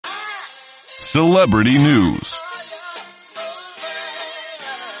Celebrity News.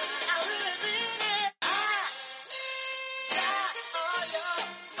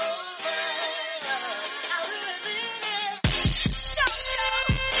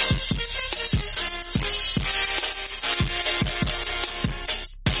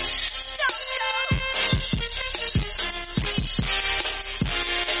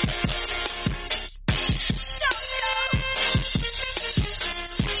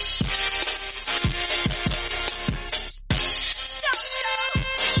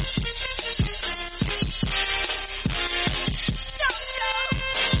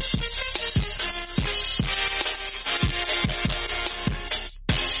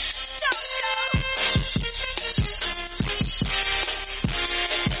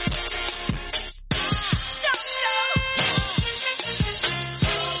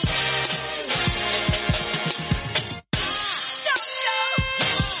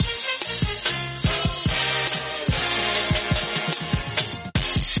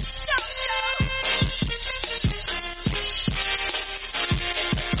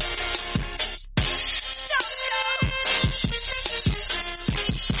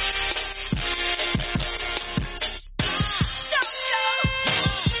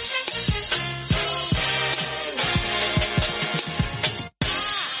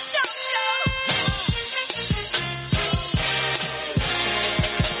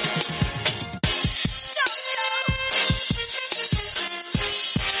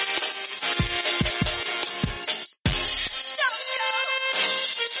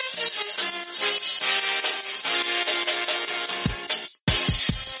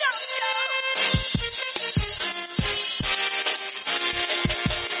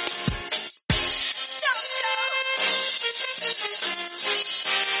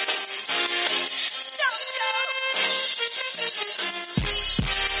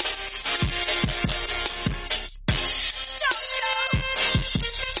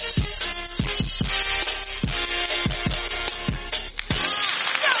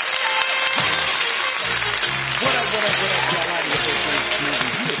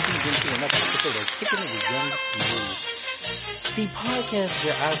 The podcast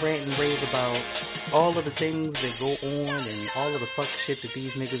where I rant and rave about all of the things that go on and all of the fuck shit that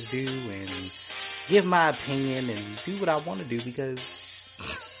these niggas do and give my opinion and do what I want to do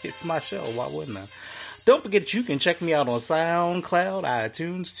because it's my show. Why wouldn't I? Don't forget you can check me out on SoundCloud,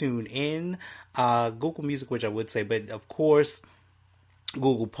 iTunes, TuneIn, Google Music, which I would say, but of course,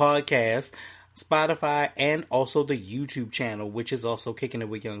 Google Podcasts, Spotify, and also the YouTube channel, which is also Kicking It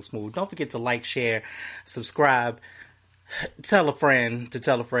With Young Smooth. Don't forget to like, share, subscribe, tell a friend to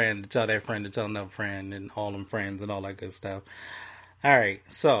tell a friend to tell their friend to tell another friend and all them friends and all that good stuff. Alright,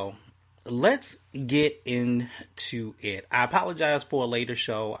 so let's get into it. I apologize for a later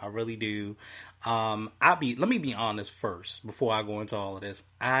show. I really do. Let me be honest first before I go into all of this.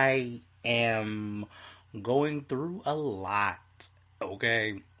 I am going through a lot.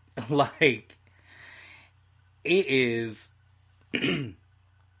 Okay? Like, it is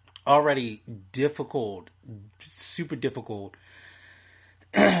already difficult, super difficult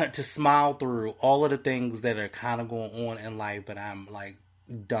to smile through all of the things that are kind of going on in life, but I'm like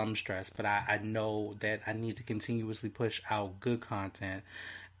dumb stressed. But I know that I need to continuously push out good content,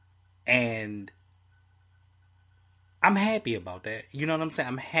 and I'm happy about that. You know what I'm saying?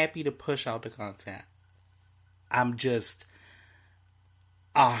 I'm happy to push out the content. I'm just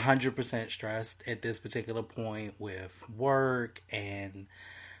 100% stressed at this particular point with work and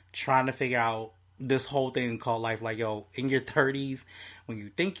trying to figure out this whole thing called life. Like, yo, in your 30s, when you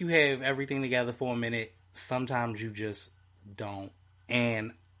think you have everything together for a minute, sometimes you just don't.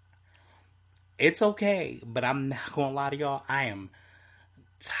 And it's okay, but I'm not gonna lie to y'all, I am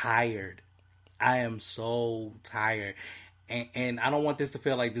tired. I am so tired. And I don't want this to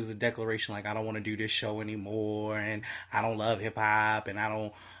feel like this is a declaration, like I don't want to do this show anymore, and I don't love hip hop, and I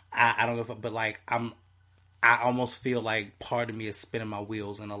don't know, but like I almost feel like part of me is spinning my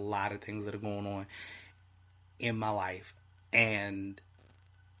wheels in a lot of things that are going on in my life, and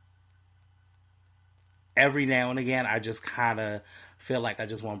every now and again I just kind of feel like I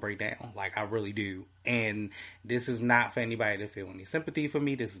just want to break down, like I really do. And this is not for anybody to feel any sympathy for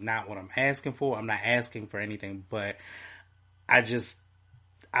me. This is not what I'm asking for. I'm not asking for anything, but I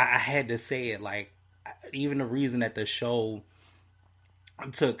had to say it. Like, even the reason that the show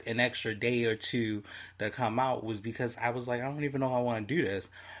took an extra day or two to come out was because I was like, I don't even know how I want to do this.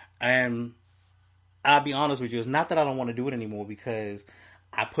 And I'll be honest with you, it's not that I don't want to do it anymore, because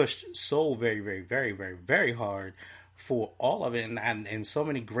I pushed so very, very, very, very, very hard for all of it, and so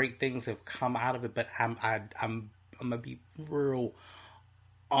many great things have come out of it. But I'm gonna be real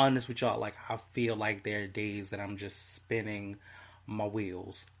honest with y'all, like, I feel like there are days that I'm just spinning my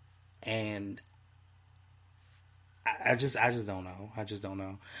wheels, and I just don't know. I just don't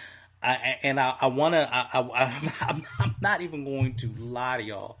know. I'm not even going to lie to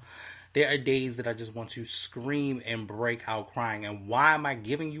y'all. There are days that I just want to scream and break out crying. And why am I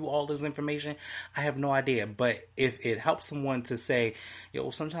giving you all this information? I have no idea. But if it helps someone to say, yo,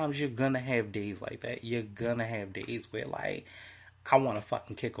 sometimes you're gonna have days like that. You're gonna have days where, like, I want to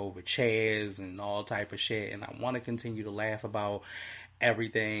fucking kick over chairs and all type of shit. And I want to continue to laugh about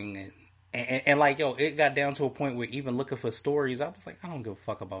everything. And like, yo, it got down to a point where even looking for stories, I was like, I don't give a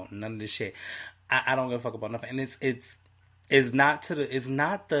fuck about none of this shit. I don't give a fuck about nothing. And it's not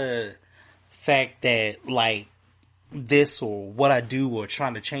the fact that, like, this or what I do or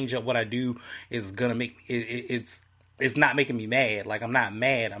trying to change up what I do is gonna make it's not making me mad. Like, I'm not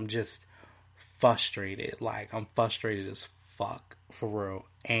mad. I'm just frustrated. Like, I'm frustrated as fuck, for real.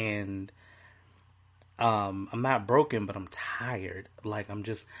 And I'm not broken, but I'm tired. Like, I'm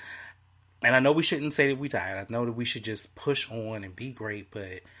just, and I know we shouldn't say that we tired. I know that we should just push on and be great,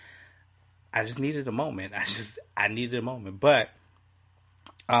 but I just needed a moment. I needed a moment. But,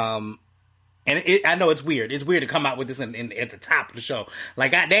 and I know it's weird. It's weird to come out with this at the top of the show.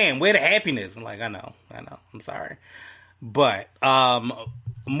 Like, goddamn, where the happiness? And like, I know. I'm sorry. But,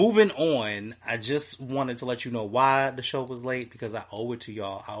 moving on, I just wanted to let you know why the show was late, because I owe it to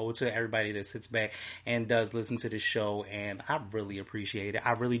y'all. I owe it to everybody that sits back and does listen to this show, and I really appreciate it.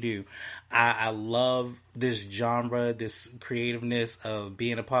 I really do. I love this genre, this creativeness of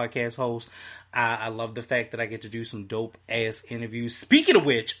being a podcast host. I love the fact that I get to do some dope ass interviews. Speaking of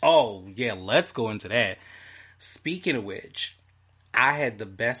which, oh yeah, let's go into that. Speaking of which, I had the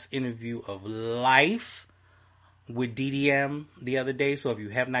best interview of life with DDM the other day. So if you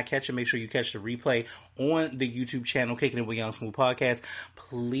have not catch it, make sure you catch the replay on the YouTube channel, Kicking It with Young Smooth Podcast.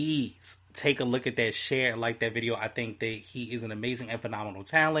 Please take a look at that, share, and like that video. I think that he is an amazing and phenomenal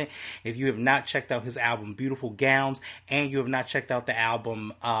talent. If you have not checked out his album, Beautiful Gowns, and you have not checked out the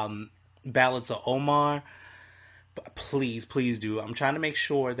album, Ballads of Omar, please do. I'm trying to make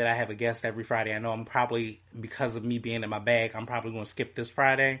sure that I have a guest every Friday. I know I'm probably, because of me being in my bag, I'm probably going to skip this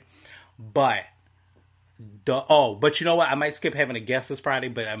Friday. But you know what? I might skip having a guest this Friday,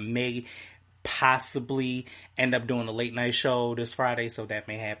 but I may possibly end up doing a late night show this Friday, so that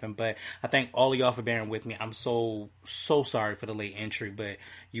may happen. But I thank all of y'all for bearing with me. I'm so sorry for the late entry, but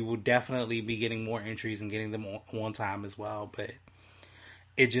you will definitely be getting more entries and getting them on time as well. But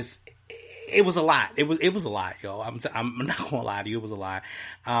it was a lot. It was a lot, y'all. I'm not gonna lie to you. It was a lot.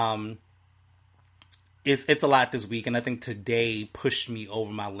 It's a lot this week, and I think today pushed me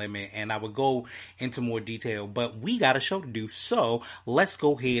over my limit, and I would go into more detail, but we got a show to do, so let's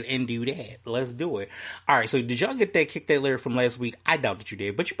go ahead and do that. Let's do it. Alright, so did y'all get that Kick That lyric from last week? I doubt that you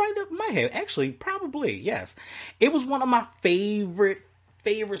did, but you might have. Actually, probably, yes. It was one of my favorite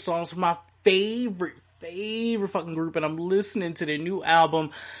songs from my favorite fucking group, and I'm listening to their new album,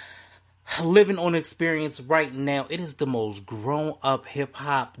 Living on Experience, right now. It is the most grown up hip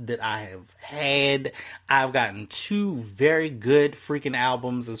hop that I have had. I've gotten two very good freaking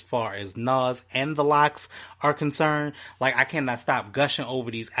albums as far as Nas and The Lox are concerned. Like, I cannot stop gushing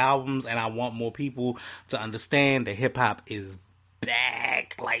over these albums, and I want more people to understand that hip hop is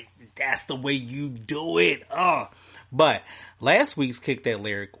back. Like, that's the way you do it. But last week's Kick That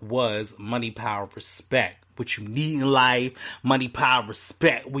lyric was Money, Power, Respect. What you need in life, money, power,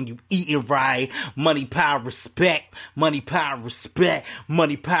 respect. When you eating right, money, power, respect. Money, power, respect.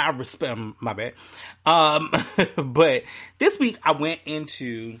 Money, power, respect. My bad. But this week I went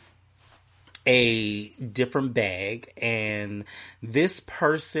into a different bag, and this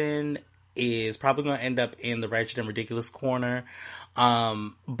person is probably going to end up in the Ratchet and Ridiculous corner.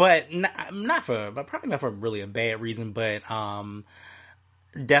 But probably not for really a bad reason, but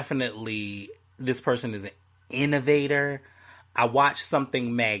definitely this person is an innovator. I watched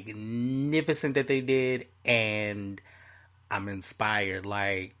something magnificent that they did, and I'm inspired.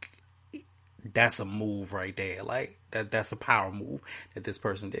 Like, that's a move right there. Like, that's a power move that this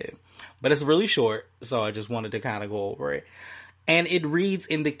person did. But it's really short, so I just wanted to kind of go over it. And it reads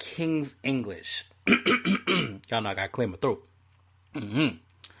in the King's English. Y'all know I gotta clear my throat.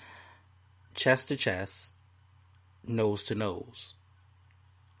 Chest to chest, nose to nose,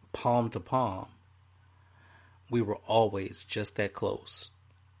 palm to palm. We were always just that close.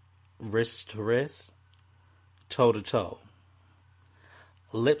 Wrist to wrist, toe to toe.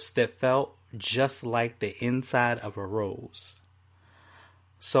 Lips that felt just like the inside of a rose.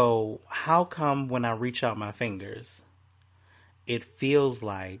 So how come when I reach out my fingers, it feels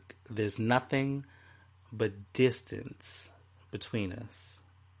like there's nothing but distance between us?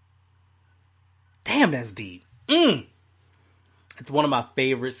 Damn, that's deep. It's one of my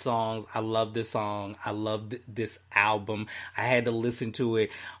favorite songs. I love this song. I love this album. I had to listen to it.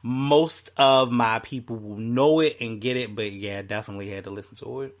 Most of my people will know it and get it, but yeah, definitely had to listen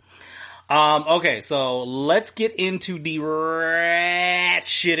to it. Okay, so let's get into the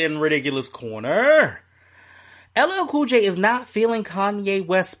ratchet and ridiculous corner. LL Cool J is not feeling Kanye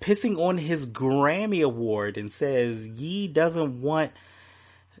West pissing on his Grammy Award and says Ye doesn't want...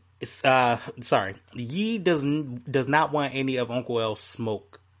 Ye does not want any of Uncle L's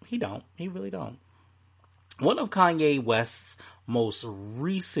smoke. He don't. He really don't. One of Kanye West's most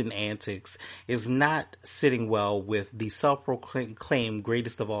recent antics is not sitting well with the self-proclaimed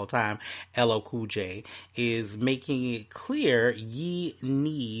greatest of all time, LL Cool J, is making it clear Ye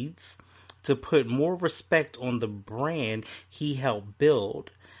needs to put more respect on the brand he helped build.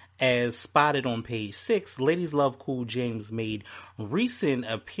 As spotted on page 6, Ladies Love Cool James made recent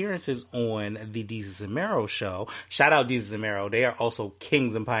appearances on the Deezus and Mero show. Shout out Deezus and Mero. They are also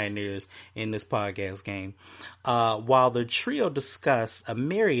kings and pioneers in this podcast game. While the trio discussed a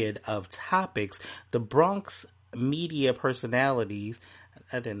myriad of topics, the Bronx media personalities...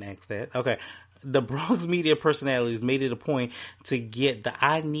 I didn't ask that. Okay. The Bronx media personalities made it a point to get the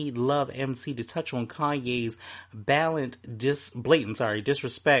I Need Love MC to touch on Kanye's blatant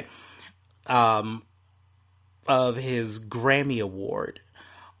disrespect of his Grammy Award.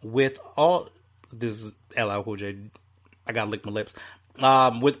 With all this is LL Cool J, I gotta lick my lips.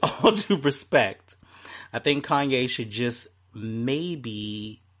 With all due respect, I think Kanye should just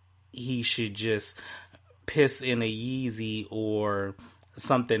piss in a Yeezy or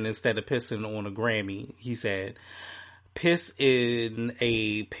something instead of pissing on a Grammy. He said, piss in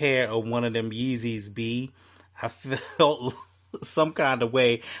a pair of one of them Yeezys, B. I felt some kind of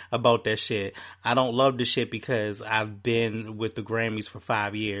way about that shit. I don't love the shit because I've been with the Grammys for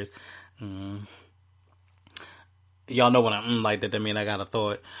 5 years. Y'all know when I'm like that, I mean I got a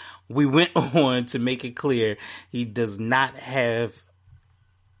thought. We went on to make it clear he does not have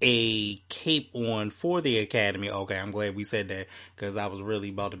a cape on for the Academy. Okay, I'm glad we said that because I was really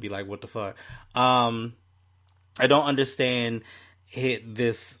about to be like, what the fuck? I don't understand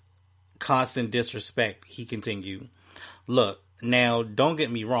this constant disrespect. He continued. Look, now don't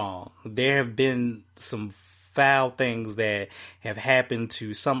get me wrong. There have been some foul things that have happened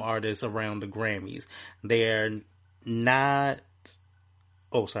to some artists around the Grammys. They're not...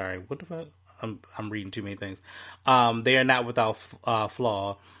 Oh, sorry. What the fuck? I'm reading too many things. They are not without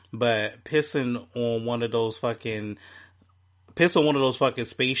flaw, but pissing on one of those fucking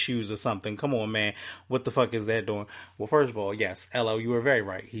space shoes or something. Come on, man. What the fuck is that doing? Well, first of all, yes, LL, you were very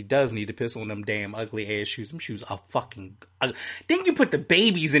right. He does need to piss on them damn ugly ass shoes. Them shoes are fucking ugly. Then you put the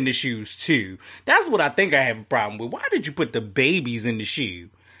babies in the shoes too. That's what I think I have a problem with. Why did you put the babies in the shoe?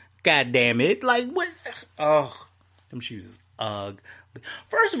 God damn it. Like, what? Oh, them shoes is ugly.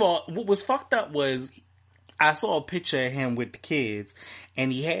 First of all, what was fucked up was I saw a picture of him with the kids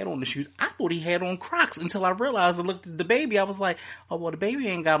and he had on the shoes. I thought he had on Crocs until I realized I looked at the baby. I was like, oh, well, the baby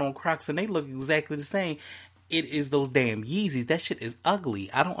ain't got on Crocs and they look exactly the same. It is those damn Yeezys. That shit is ugly.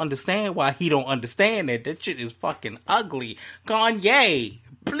 I don't understand why he don't understand that. That shit is fucking ugly. Kanye,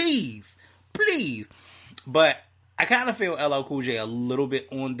 please. But I kind of feel LL Cool J a little bit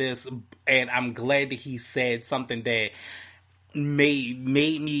on this, and I'm glad that he said something that made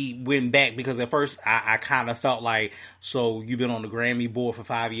me win back, because at first I kind of felt like, so you've been on the Grammy board for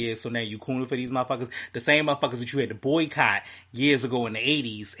 5 years, so now you cooning for these motherfuckers, the same motherfuckers that you had to boycott years ago in the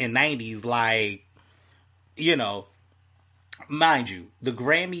 80s and 90s, like, you know, mind you, the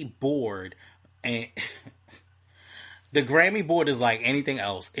Grammy board and the Grammy board is like anything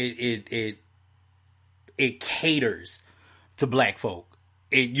else. It caters to black folk.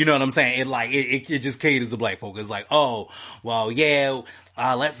 You know what I'm saying? It just caters to black folk. It's like, oh, well, yeah,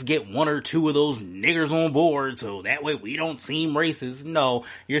 let's get one or two of those niggers on board so that way we don't seem racist. No,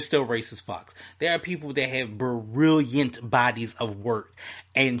 you're still racist fucks. There are people that have brilliant bodies of work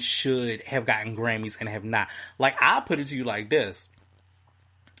and should have gotten Grammys and have not. Like, I'll put it to you like this.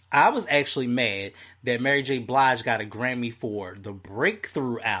 I was actually mad that Mary J. Blige got a Grammy for the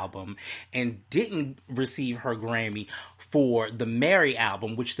Breakthrough album and didn't receive her Grammy for the Mary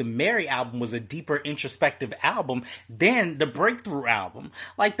album, which the Mary album was a deeper introspective album than the Breakthrough album.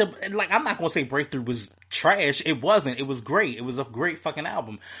 I'm not gonna say Breakthrough was trash. It wasn't. It was great. It was a great fucking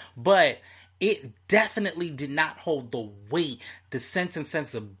album. But it definitely did not hold the weight, the sense and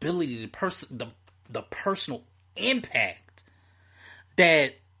sensibility, the personal impact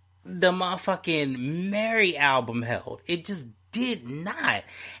that the motherfucking Mary album held. It just did not.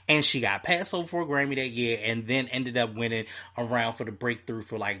 And she got passed over for a Grammy that year and then ended up winning a round for the breakthrough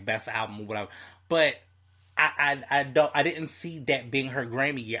for like best album or whatever. But I didn't see that being her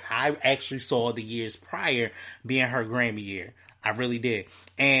Grammy year. I actually saw the years prior being her Grammy year. I really did.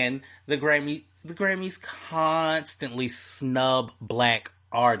 And the Grammys constantly snub black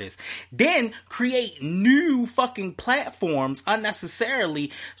artists. Then create new fucking platforms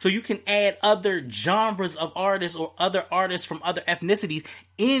unnecessarily so you can add other genres of artists or other artists from other ethnicities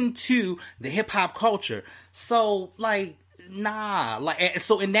into the hip hop culture. So like, nah, like,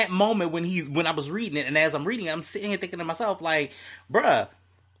 so in that moment when I was reading it and as I'm reading it, I'm sitting here thinking to myself like, bruh,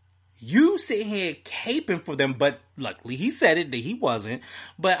 you sitting here caping for them, but luckily he said it that he wasn't.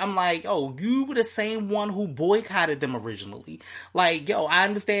 But I'm like, oh, you were the same one who boycotted them originally. Like, yo, I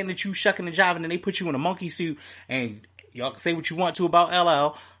understand that you shucking and jiving and they put you in a monkey suit and y'all can say what you want to about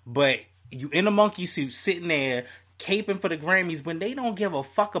LL, but you in a monkey suit sitting there caping for the Grammys when they don't give a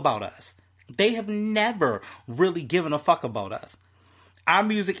fuck about us. They have never really given a fuck about us. Our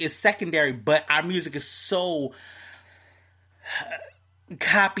music is secondary, but our music is so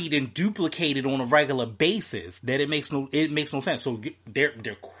copied and duplicated on a regular basis that it makes no sense. So they're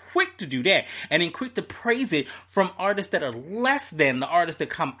quick to do that and then quick to praise it from artists that are less than the artists that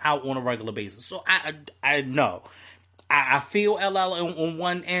come out on a regular basis. So I know I feel LL on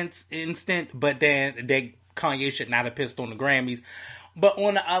one instant, but then Kanye should not have pissed on the Grammys. But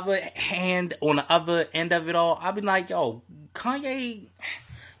on the other hand, on the other end of it all, I'll be like, yo, Kanye,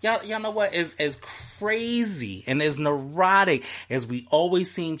 y'all know what? As crazy and as neurotic as we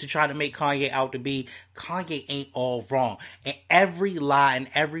always seem to try to make Kanye out to be, Kanye ain't all wrong. And every lie and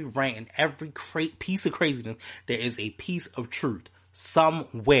every rant and every piece of craziness, there is a piece of truth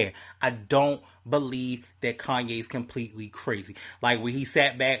somewhere. I don't believe that Kanye is completely crazy. Like when he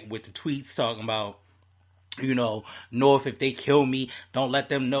sat back with the tweets talking about, you know, North, if they kill me, don't let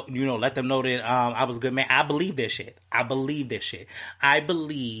them know, you know, let them know that I was a good man. I believe this shit. I believe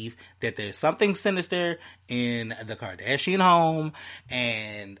that there's something sinister in the Kardashian home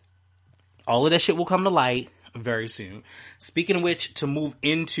and all of that shit will come to light very soon. Speaking of which,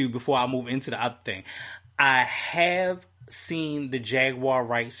 before I move into the other thing, I have seen the Jaguar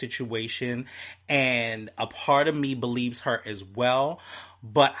Wright situation and a part of me believes her as well.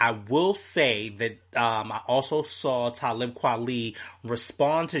 But I will say that I also saw Talib Kweli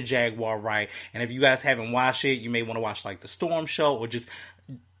respond to Jaguar Wright. And if you guys haven't watched it, you may want to watch like the Storm Show or just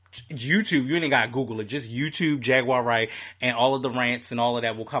YouTube. You ain't got to Google it. Just YouTube Jaguar Wright and all of the rants and all of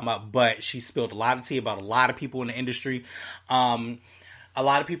that will come up. But she spilled a lot of tea about a lot of people in the industry. A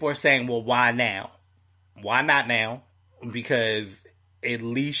lot of people are saying, well, why now? Why not now? Because at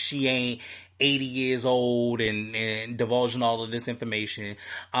least she ain't 80 years old and divulging all of this information.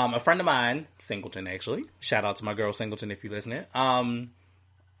 A friend of mine, Singleton actually, shout out to my girl Singleton if you're listening,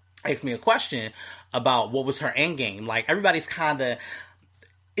 asked me a question about what was her end game. Like everybody's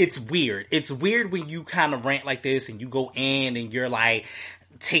it's weird. It's weird when you kind of rant like this and you go in and you're like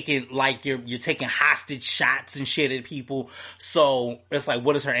you're taking hostage shots and shit at people. So it's like,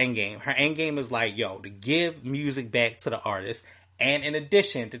 what is her end game? Her end game is like, yo, to give music back to the artist. And in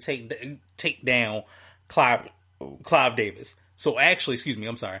addition, to take down Clive Davis. So actually,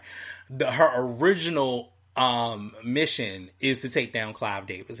 I'm sorry. Her original mission is to take down Clive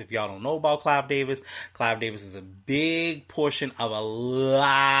Davis. If y'all don't know about Clive Davis is a big portion of a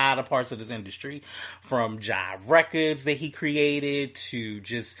lot of parts of this industry. From Jive Records that he created to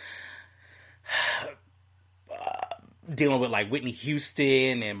just dealing with like Whitney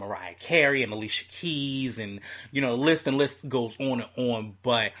Houston and Mariah Carey and Alicia Keys and, you know, list goes on and on,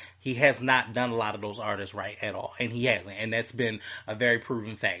 but he has not done a lot of those artists right at all. And he hasn't. And that's been a very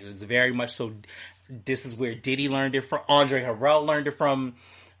proven fact. It's very much so. This is where Diddy learned it from. Andre Harrell learned it from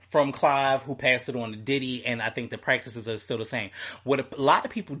Clive, who passed it on to Diddy. And I think the practices are still the same. What a lot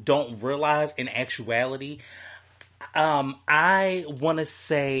of people don't realize in actuality, I want to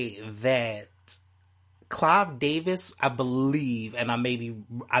say that Clive Davis, I believe, and I may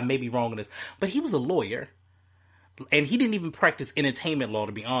be wrong on this, but he was a lawyer. And he didn't even practice entertainment law,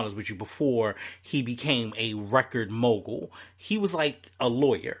 to be honest with you, before he became a record mogul. He was like a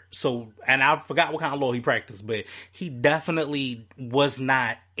lawyer. So, and I forgot what kind of law he practiced, but he definitely was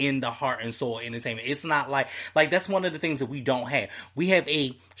not in the heart and soul of entertainment. It's not like that's one of the things that we don't have. We have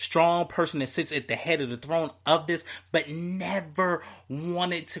a strong person that sits at the head of the throne of this, but never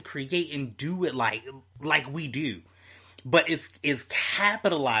wanted to create and do it like we do. But it's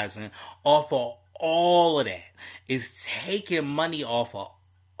capitalizing off of all of that, is taking money off of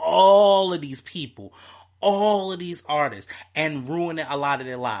all of these people, all of these artists, and ruining a lot of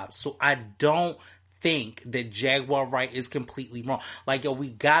their lives. So I don't think that Jaguar Wright is completely wrong. Like, yo, we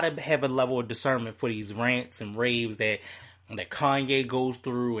gotta have a level of discernment for these rants and raves that Kanye goes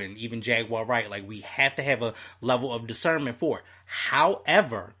through, and even Jaguar Wright. Like, we have to have a level of discernment for it.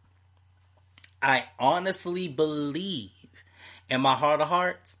 However, I honestly believe, in my heart of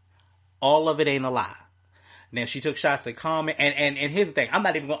hearts, all of it ain't a lie. Now, she took shots at Common, and here's the thing. I'm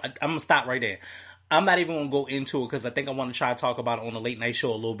gonna stop right there. I'm not even gonna go into it, because I think I want to try to talk about it on the late night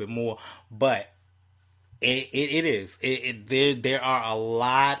show a little bit more, but there's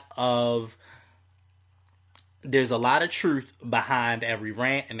a lot of truth behind every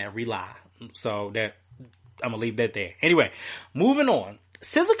rant and every lie. So that, I'm gonna leave that there. Anyway, moving on.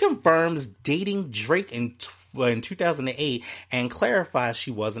 SZA confirms dating Drake in 2008 and clarifies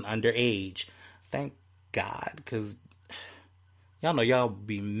she wasn't underage. Thank God, because y'all know y'all would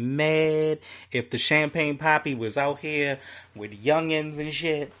be mad if the Champagne Poppy was out here with youngins and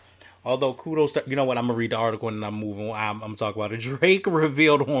shit. Although, kudos to, you know what, I'm going to read the article and I'm moving on. I'm talking about it. Drake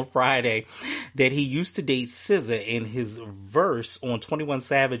revealed on Friday that he used to date SZA in his verse on 21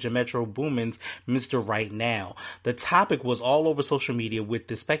 Savage and Metro Boomin's Mr. Right Now. The topic was all over social media, with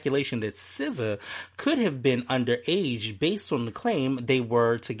the speculation that SZA could have been underage based on the claim they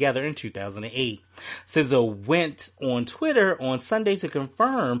were together in 2008. SZA went on Twitter on Sunday to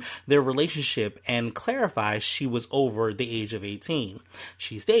confirm their relationship and clarify she was over the age of 18.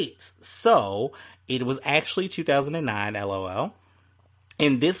 She states, so it was actually 2009, LOL.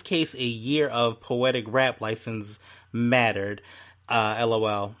 In this case, a year of poetic rap license mattered,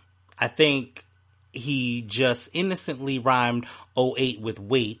 LOL. I think he just innocently rhymed '08 with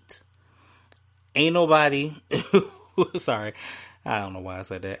wait. Ain't nobody, sorry, I don't know why I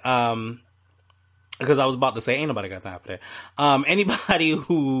said that. Because I was about to say, ain't nobody got time for that. Anybody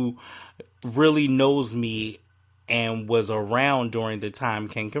who really knows me and was around during the time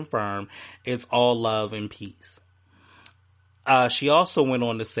can confirm it's all love and peace. She also went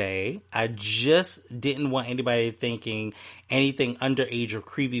on to say, I just didn't want anybody thinking anything underage or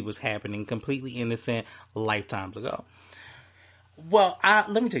creepy was happening. Completely innocent, lifetimes ago. Well,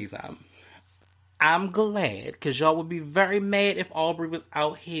 let me tell you something. I'm glad, because y'all would be very mad if Aubrey was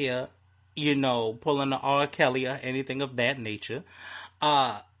out here, you know, pulling the R. Kelly or anything of that nature.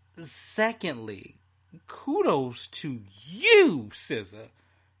 Secondly, kudos to you, SZA.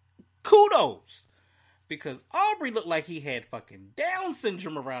 Kudos. Because Aubrey looked like he had fucking Down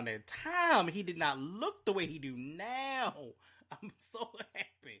syndrome around that time. He did not look the way he do now. I'm so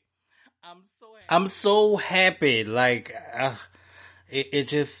happy. I'm so happy. Like,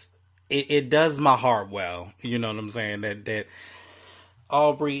 it does my heart well. You know what I'm saying? That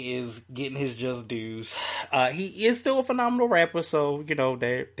Aubrey is getting his just dues. He is still a phenomenal rapper, so, you know,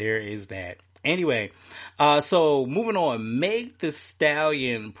 there is that. Anyway, so moving on, Meg Thee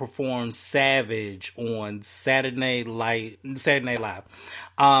Stallion performed Savage on Saturday Night Live. Saturday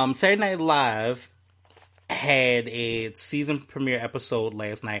Night Live had a season premiere episode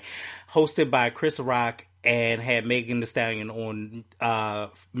last night, hosted by Chris Rock, and had Megan Thee Stallion on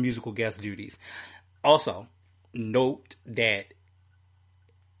musical guest duties. Also, note that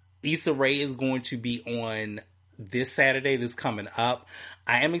Issa Rae is going to be on this Saturday, this coming up.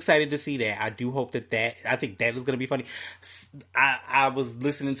 I am excited to see that. I do hope I think that is going to be funny. I was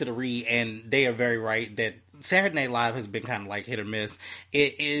listening to the read, and they are very right that Saturday Night Live has been kind of like hit or miss.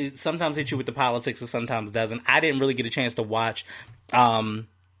 It sometimes hits you with the politics and sometimes doesn't. I didn't really get a chance to watch all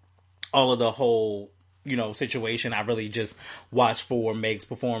of the whole, you know, situation. I really just watched for Meg's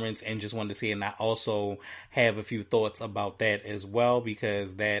performance and just wanted to see it. And I also have a few thoughts about that as well,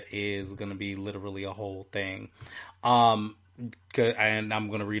 because that is going to be literally a whole thing. And I'm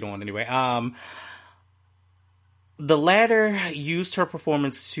going to read on anyway. The latter used her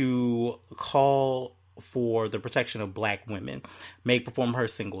performance to call for the protection of Black women. Meg performed her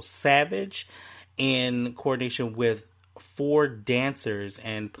single Savage in coordination with 4 dancers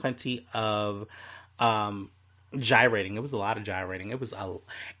and plenty of gyrating. It was a lot of gyrating. It was a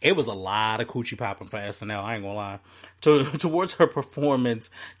lot of coochie popping for SNL. I ain't gonna lie. Towards her performance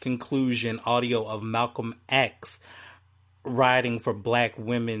conclusion, audio of Malcolm X riding for Black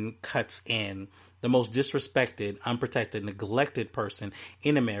women cuts in. The most disrespected, unprotected, neglected person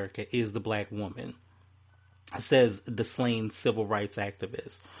in America is the Black woman, says the slain civil rights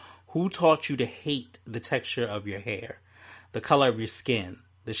activist. Who taught you to hate the texture of your hair, the color of your skin,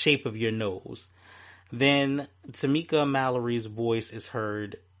 the shape of your nose? Then Tamika Mallory's voice is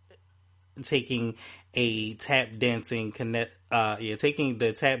heard taking the tap dancing Connecticut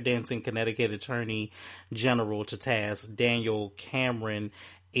Attorney General to task. Daniel Cameron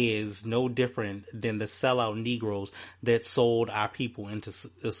is no different than the sellout Negroes that sold our people into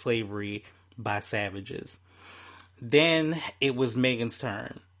slavery by savages. Then it was Megan's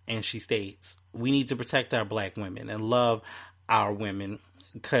turn, and she states, we need to protect our black women and love our women,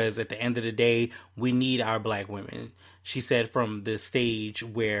 because at the end of the day, we need our black women. She said from the stage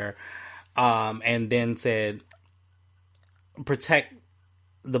where, and then said, protect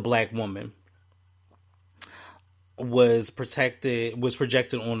the black woman was projected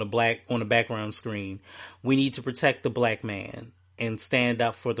on the background screen. We need to protect the black man and stand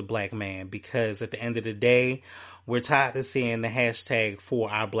up for the black man, because at the end of the day, we're tired of seeing the hashtag for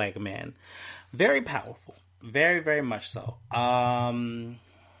our black men. Very powerful. Very, very much so.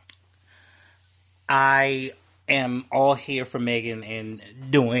 I am all here for Megan and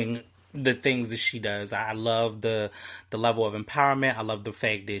doing the things that she does. I love the level of empowerment. I love the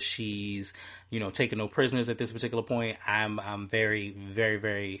fact that she's, taking no prisoners at this particular point. I'm very, very,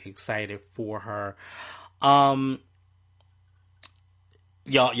 very excited for her.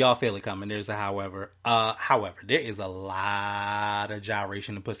 Y'all feel it coming. There's a however. However, there is a lot of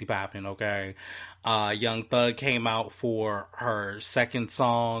gyration and pussy popping, okay? Young Thug came out for her second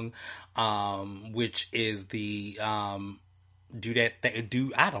song, which is the, I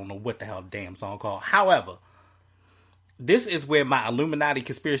don't know what the hell the damn song called. However, this is where my Illuminati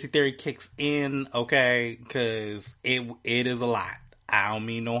conspiracy theory kicks in, okay? Because it is a lot. I don't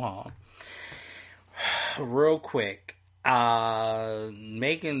mean no harm. Real quick.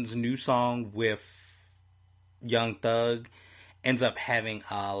 Megan's new song with Young Thug ends up having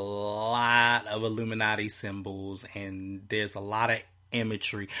a lot of Illuminati symbols, and there's a lot of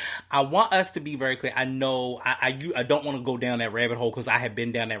imagery. I want us to be very clear. I know I don't want to go down that rabbit hole, because I have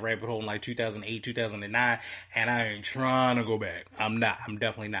been down that rabbit hole in like 2008, 2009, and I ain't trying to go back. I'm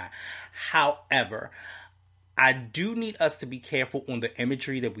definitely not. However, I do need us to be careful on the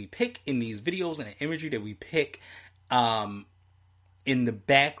imagery that we pick in these videos and the imagery that we pick in the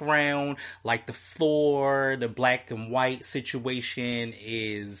background. Like the floor, the black and white situation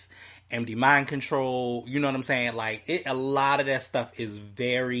is MD mind control. You know what I'm saying? Like a lot of that stuff is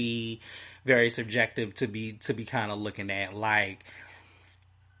very, very subjective to be kind of looking at. Like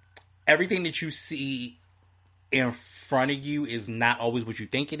everything that you see in front of you is not always what you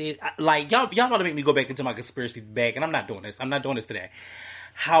think it is. Like y'all about to make me go back into my conspiracy bag, and I'm not doing this. I'm not doing this today.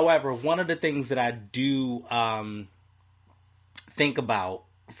 However, one of the things that I do think about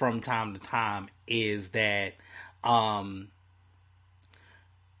from time to time is that all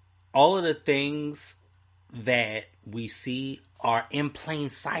of the things that we see are in plain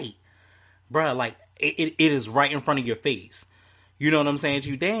sight. Bruh, like, it is right in front of your face. You know what I'm saying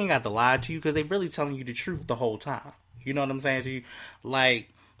to you? They ain't got to lie to you, because they really telling you the truth the whole time. You know what I'm saying to you? Like,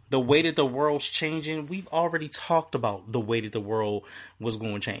 the way that the world's changing, we've already talked about the way that the world was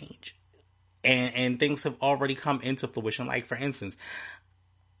going to change. And things have already come into fruition. Like, for instance,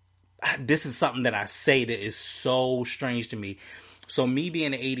 this is something that I say that is so strange to me. So me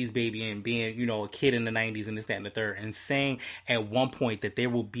being an 80s baby and being, a kid in the 90s and this, that, and the third, and saying at one point that there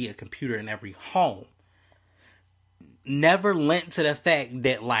will be a computer in every home, never lent to the fact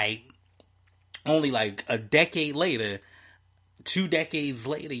that, like, only like a decade later, 2 decades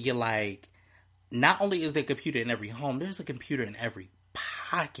later, you're like, not only is there a computer in every home, there's a computer in every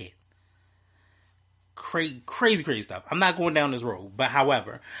pocket. Crazy stuff. I'm not going down this road, but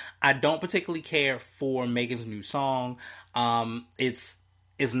however, I don't particularly care for Megan's new song. It's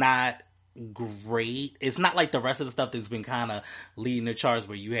not great. It's not like the rest of the stuff that's been kind of leading the charts,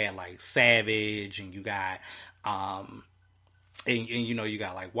 where you had like Savage, and you got and you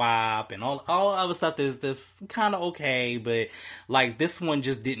got like WAP and all other stuff that's kind of okay, but like this one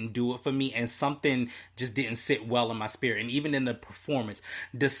just didn't do it for me, and something just didn't sit well in my spirit. And even in the performance,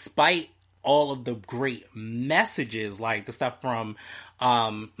 despite all of the great messages, like the stuff from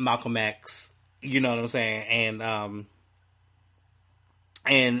Malcolm X, you know what I'm saying,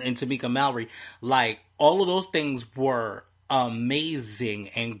 and Tamika Mallory, like all of those things were amazing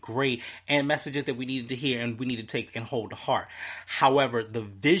and great, and messages that we needed to hear and we need to take and hold to heart. However, the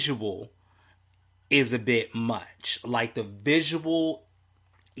visual is a bit much. Like the visual,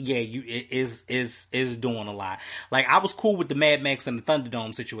 is doing a lot. Like, I was cool with the Mad Max and the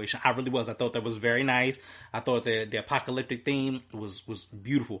Thunderdome situation. I really was. I thought that was very nice. I thought the apocalyptic theme was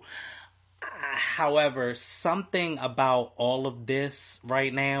beautiful. However, something about all of this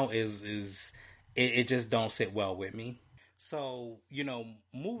right now is it just don't sit well with me. So,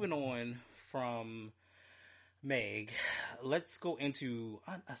 moving on from Meg, let's go into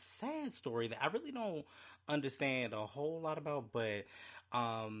a sad story that I really don't understand a whole lot about, but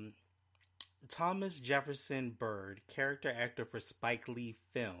Thomas Jefferson Bird, character actor for Spike Lee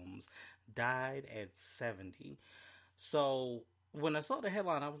films, died at 70. So when I saw the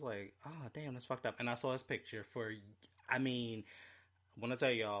headline, I was like, oh, damn, that's fucked up. And I saw his picture for, I mean, when I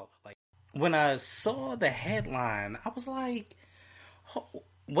tell y'all, like, when I saw the headline, I was like,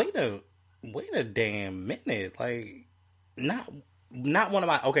 wait a damn minute. Like, not, not one of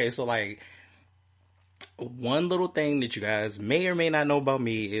my, okay, so like, one little thing that you guys may or may not know about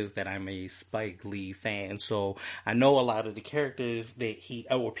me is that I'm a Spike Lee fan. So I know a lot of the characters that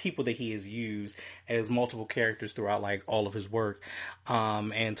or people that he has used as multiple characters throughout like all of his work.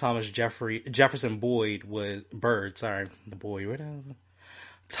 And Jefferson Boyd was Bird, sorry, the boy, whatever.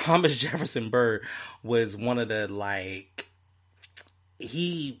 Thomas Jefferson Bird was one of the like,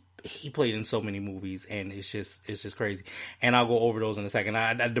 he played in so many movies, and it's just crazy. And I'll go over those in a second.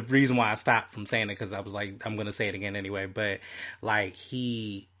 The reason why I stopped from saying it, because I was like, I'm gonna say it again anyway. But like,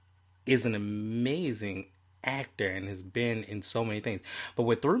 he is an amazing actor and has been in so many things. But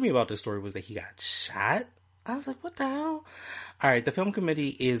what threw me about this story was that he got shot. I was like, what the hell? All right, the film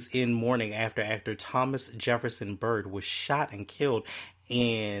committee is in mourning after actor Thomas Jefferson Bird was shot and killed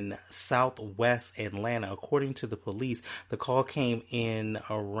in southwest Atlanta. According to the police, the call came in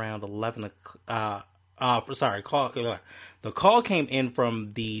around 11 o'clock. The call came in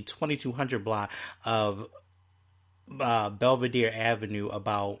from the 2200 block of Belvedere Avenue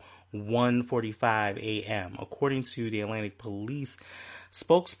about 1:45 a.m. According to the Atlantic Police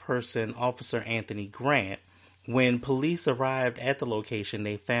spokesperson, Officer Anthony Grant, when police arrived at the location,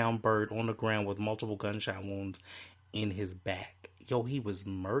 they found Bird on the ground with multiple gunshot wounds in his back. Yo, he was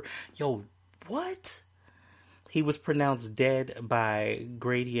murdered. Yo, what? He was pronounced dead by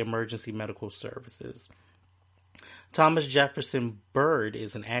Grady Emergency Medical Services. Thomas Jefferson Bird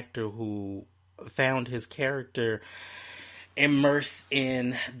is an actor who found his character immersed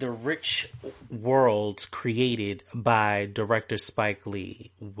in the rich worlds created by director Spike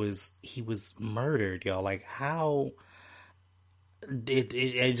Lee. He was murdered, y'all. Like, how?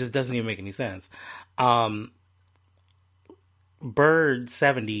 It just doesn't even make any sense. Bird,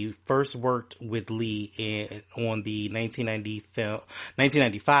 70, first worked with Lee on the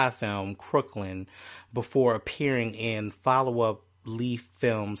 1995 film Crooklyn before appearing in follow-up Lee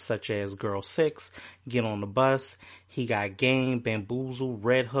films such as Girl 6, Get on the Bus, He Got Game, Bamboozle,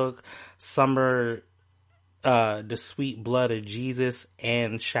 Red Hook, Summer, The Sweet Blood of Jesus,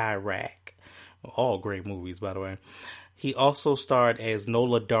 and Chirac. All great movies, by the way. He also starred as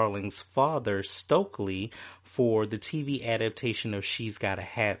Nola Darling's father, Stokely, for the TV adaptation of She's Gotta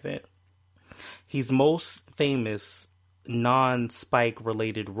Have It. His most famous non-Spike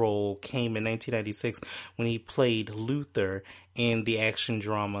related role came in 1996 when he played Luther in the action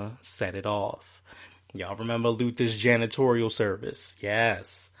drama Set It Off. Y'all remember Luther's janitorial service?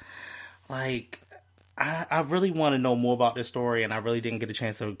 Yes. Like, I really want to know more about this story, and I really didn't get a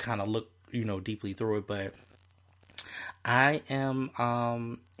chance to kind of look, deeply through it, but I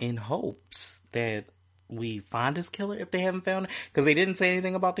am in hopes that we find this killer if they haven't found it, because they didn't say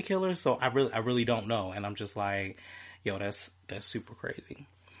anything about the killer, so I really don't know, and I'm just like, yo, that's super crazy.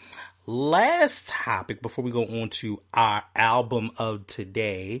 Last topic before we go on to our album of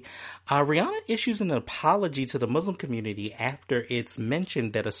today. Rihanna issues an apology to the Muslim community after it's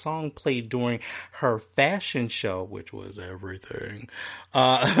mentioned that a song played during her fashion show, which was everything,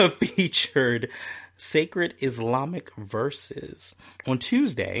 featured sacred Islamic verses. On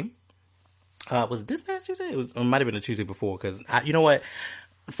Tuesday, was it this past Tuesday? It might have been a Tuesday before, because you know what?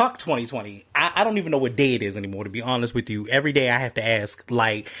 Fuck 2020. I don't even know what day it is anymore, to be honest with you. Every day I have to ask,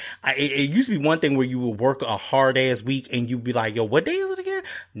 like, it used to be one thing where you would work a hard ass week and you'd be like, yo, what day is it again?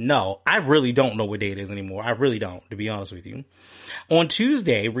 No, I really don't know what day it is anymore. I really don't, to be honest with you. On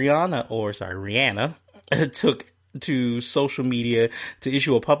Tuesday, Rihanna took to social media to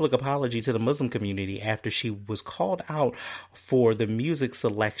issue a public apology to the Muslim community after she was called out for the music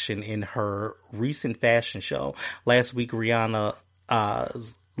selection in her recent fashion show. Last week,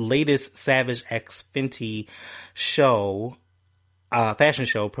 Rihanna's latest Savage X Fenty fashion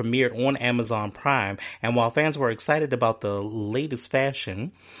show premiered on Amazon Prime, and while fans were excited about the latest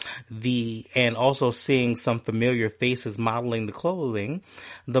fashion, and also seeing some familiar faces modeling the clothing,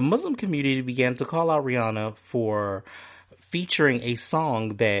 the Muslim community began to call out Rihanna for featuring a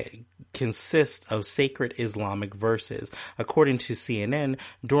song that consists of sacred Islamic verses. According to CNN,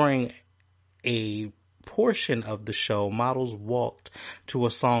 during a portion of the show, models walked to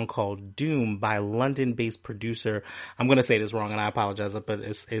a song called Doom by London-based producer, I'm going to say this wrong and I apologize, but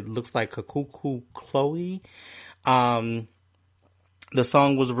it looks like Kakuku Chloe. The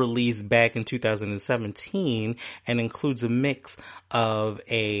song was released back in 2017 and includes a mix of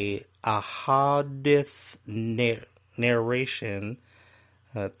a hadith narration.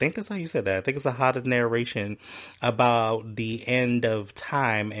 I think that's how you said that. I think it's a Hobbit narration about the end of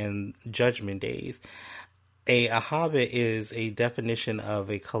time and judgment days. A Hobbit is a definition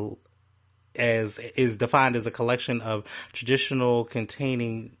of as is defined as a collection of traditional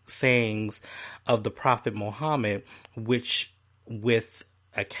containing sayings of the Prophet Muhammad, which with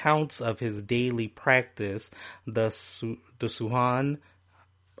accounts of his daily practice, the Suhan,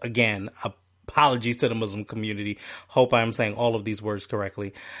 again, apologies to the Muslim community, hope I'm saying all of these words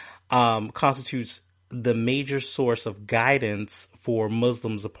correctly, constitutes the major source of guidance for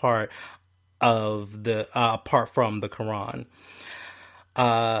Muslims apart from the Quran.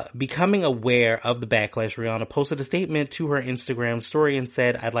 Becoming aware of the backlash, Rihanna posted a statement to her Instagram story and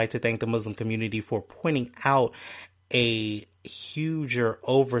said, "I'd like to thank the Muslim community for pointing out a huger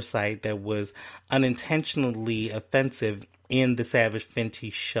oversight that was unintentionally offensive in the Savage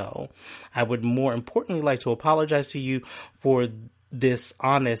Fenty show. I would more importantly like to apologize to you for this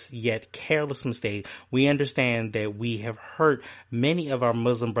honest yet careless mistake. We understand that we have hurt many of our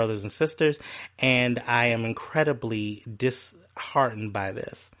Muslim brothers and sisters, and I am incredibly disheartened by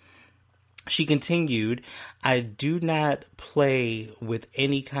this." She continued, "I do not play with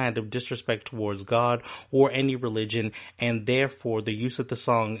any kind of disrespect towards God or any religion, and therefore the use of the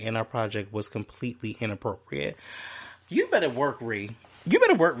song in our project was completely inappropriate." You better work, Ree. You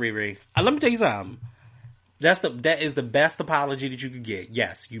better work, Riri. Let me tell you something. That is the best apology that you could get.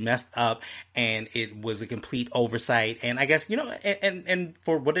 Yes, you messed up and it was a complete oversight. And I guess, and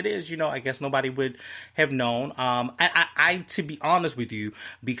for what it is, I guess nobody would have known. I to be honest with you,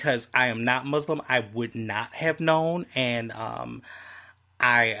 because I am not Muslim, I would not have known. And,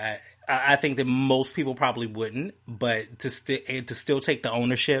 I think that most people probably wouldn't, but to still take the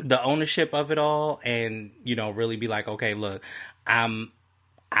ownership of it all and, really be like, okay, look, I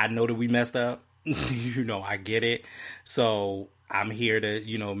know that we messed up. I get it. So I'm here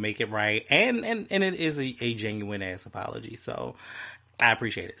to, make it right. And it is a genuine ass apology. So I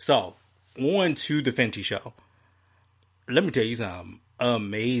appreciate it. So on to the Fenty show. Let me tell you something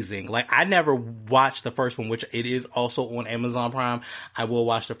amazing. Like, I never watched the first one, which it is also on Amazon Prime. I will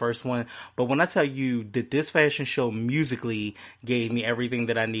watch the first one. But when I tell you that this fashion show musically gave me everything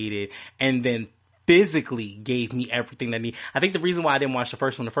that I needed, and then physically gave me everything that I need. I think the reason why I didn't watch the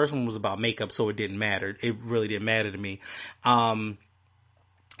first one was about makeup, so it didn't matter. It really didn't matter to me.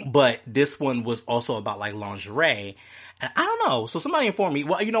 But this one was also about like lingerie. And I don't know. So somebody informed me.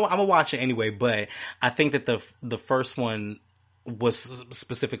 Well, you know what? I'm gonna watch it anyway, but I think that the first one was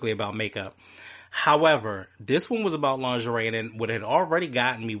specifically about makeup. However, this one was about lingerie, and then what had already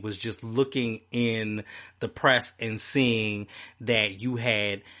gotten me was just looking in the press and seeing that you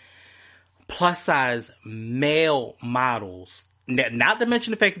had plus size male models, not to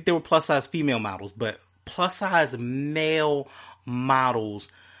mention the fact that there were plus size female models, but plus size male models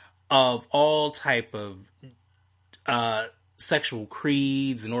of all type of sexual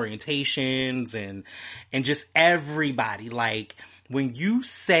creeds and orientations and just everybody. Like, when you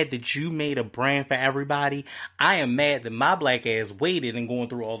said that you made a brand for everybody, I am mad that my black ass waited and going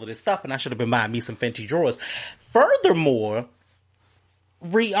through all of this stuff, and I should have been buying me some Fenty drawers. Furthermore,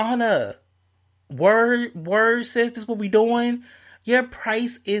 Rihanna, word says this is what we doing. Your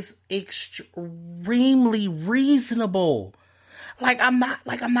price is extremely reasonable. Like, I'm not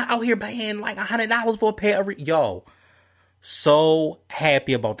out here paying like $100 for a pair of yo. So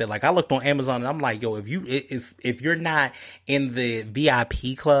happy about that. Like, I looked on Amazon and I'm like, yo, if you're not in the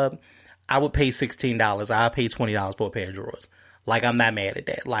VIP club, I would pay $16. I'll pay $20 for a pair of drawers. Like, I'm not mad at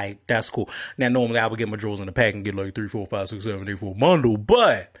that. Like, that's cool. Now, normally I would get my drawers in the pack and get like 3, 4, 5, 6, 7, 8 for a bundle,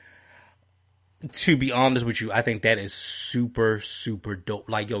 but to be honest with you, I think that is super, super dope.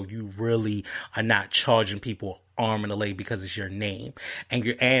 Like, yo, you really are not charging people arm and a leg because it's your name.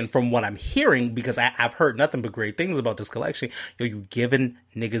 And from what I'm hearing, because I've heard nothing but great things about this collection, yo, you giving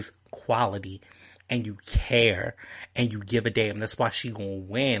niggas quality and you care and you give a damn. That's why she gonna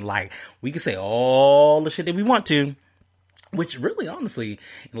win. Like, we can say all the shit that we want to, which really, honestly,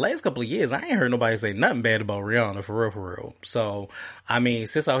 in the last couple of years, I ain't heard nobody say nothing bad about Rihanna, for real. So, I mean,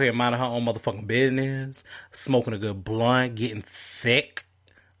 sis out here minding her own motherfucking business, smoking a good blunt, getting thick.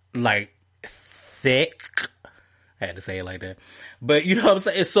 Like, thick. I had to say it like that. But, you know what I'm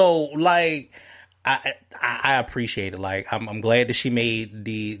saying? So, like, I appreciate it. Like, I'm glad that she made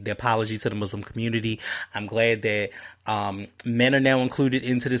the apology to the Muslim community. I'm glad that men are now included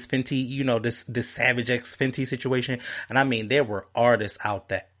into this Fenty, this Savage X Fenty situation. And I mean, there were artists out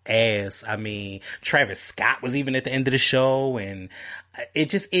the ass. I mean, Travis Scott was even at the end of the show, and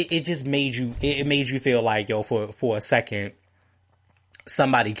it just made you feel like, yo, for a second,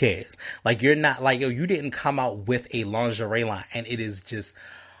 somebody cares. Like, you're not like, yo, you didn't come out with a lingerie line and it is just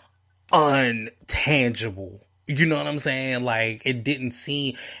untangible. You know what I'm saying? Like, it didn't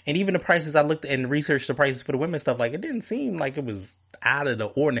seem, and even the prices, I looked and researched the prices for the women's stuff, like, it didn't seem like it was out of the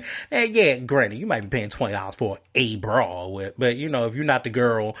ordinary. And yeah, granted, you might be paying $20 for a bra, but you know, if you're not the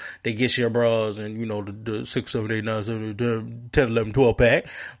girl that gets your bras and, you know, the 6, 7, 8, 9, 10, 11, 12 pack,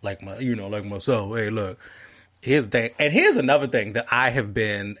 like like myself, hey, look, here's the thing. And here's another thing that I have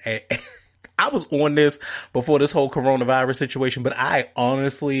been, I was on this before this whole coronavirus situation, but I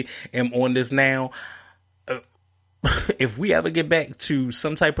honestly am on this now. If we ever get back to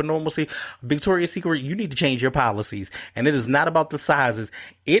some type of normalcy, Victoria's Secret, you need to change your policies. And it is not about the sizes.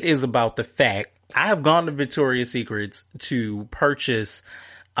 It is about the fact I have gone to Victoria's Secrets to purchase,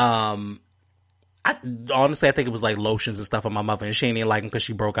 honestly, I think it was like lotions and stuff on my mother, and she didn't like them because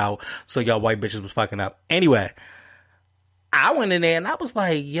she broke out. So y'all white bitches was fucking up. Anyway, I went in there and I was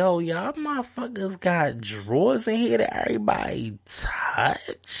like, yo, y'all motherfuckers got drawers in here that everybody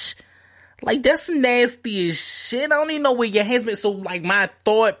touch? Like, that's nasty as shit. I don't even know where your hands been. So, like, my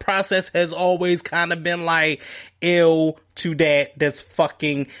thought process has always kind of been like, ew to that. That's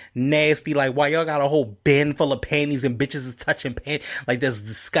fucking nasty. Like, why y'all got a whole bin full of panties and bitches is touching panties? Like, that's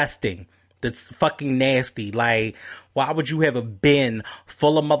disgusting. That's fucking nasty. Like, why would you have a bin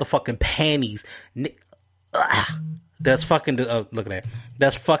full of motherfucking panties? That's fucking, look at that.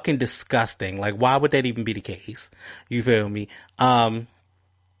 That's fucking disgusting. Like, why would that even be the case? You feel me?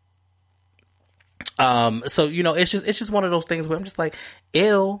 So, you know, it's just one of those things where I'm just like,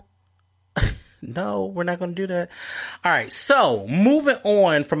 ew. No, we're not going to do that. All right. So moving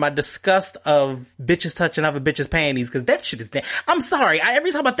on from my disgust of bitches touching other bitches' panties, because that shit is, I'm sorry.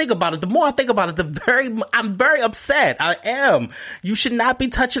 Every time I think about it, the more I think about it, I'm very upset. I am. You should not be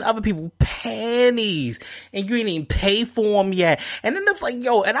touching other people's panties, and you ain't even pay for them yet. And then it's like,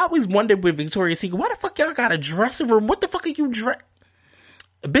 yo, and I always wondered with Victoria's Secret, why the fuck y'all got a dressing room? What the fuck are you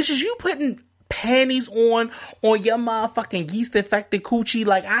bitches, you putting panties on your motherfucking yeast infected coochie?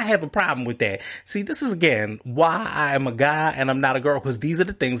 Like, I have a problem with that. See, this is again why I am a guy and I'm not a girl, because these are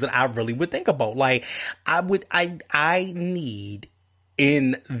the things that I really would think about. Like, I need,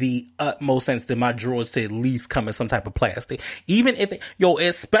 in the utmost sense, that my drawers to at least come in some type of plastic. Even if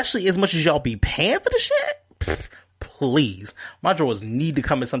especially as much as y'all be paying for the shit, please, my drawers need to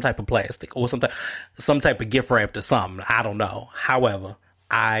come in some type of plastic or some type of gift wrap or something. I don't know. However,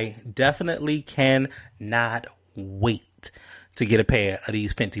 I definitely cannot wait to get a pair of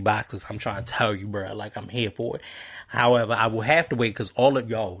these Fenty boxes. I'm trying to tell you, bro, like, I'm here for it. However, I will have to wait because all of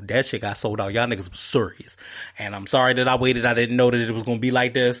y'all, that shit got sold out. Y'all niggas was serious. And I'm sorry that I waited. I didn't know that it was going to be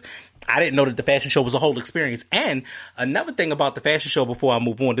like this. I didn't know that the fashion show was a whole experience. And another thing about the fashion show before I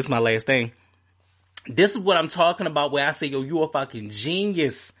move on, this is my last thing. This is what I'm talking about where I say, yo, you a fucking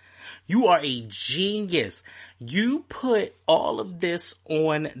genius. You are a genius. You put all of this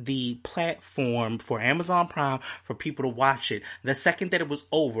on the platform for Amazon Prime for people to watch it. The second that it was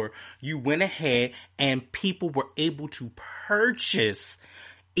over, you went ahead and people were able to purchase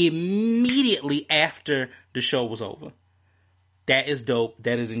immediately after the show was over. That is dope.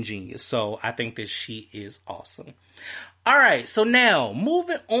 That is ingenious. So I think that she is awesome. All right, so now,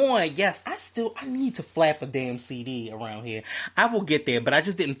 moving on. Yes, I need to flap a damn CD around here. I will get there, but I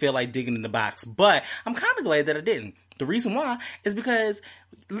just didn't feel like digging in the box. But I'm kind of glad that I didn't. The reason why is because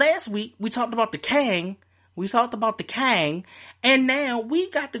last week we talked about the Kang. And now we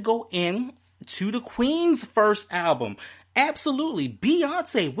got to go in to the Queen's first album. Absolutely.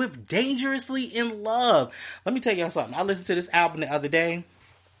 Beyonce with Dangerously in Love. Let me tell y'all something. I listened to this album the other day.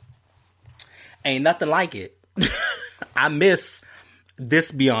 Ain't nothing like it. I miss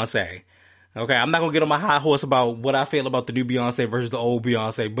this Beyonce. Okay, I'm not gonna get on my high horse about what I feel about the new Beyonce versus the old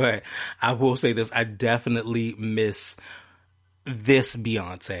Beyonce, but I will say this, I definitely miss this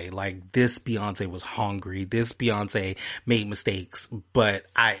Beyonce. Like, this Beyonce was hungry. This Beyonce made mistakes, but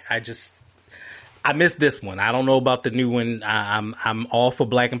I missed this one. I don't know about the new one. I'm all for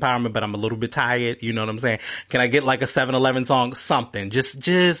Black empowerment, but I'm a little bit tired. You know what I'm saying? Can I get like a 7-Eleven song? Something. Just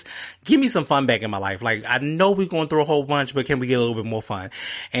give me some fun back in my life. Like, I know we're going through a whole bunch, but can we get a little bit more fun?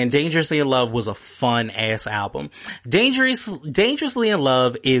 And Dangerously in Love was a fun ass album. Dangerously in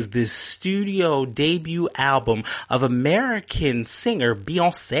Love is the studio debut album of American singer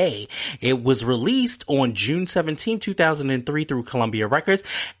Beyonce. It was released on June 17, 2003 through Columbia Records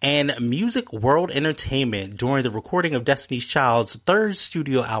and Music World Entertainment. During the recording of Destiny's Child's third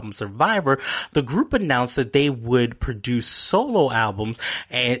studio album, Survivor, the group announced that they would produce solo albums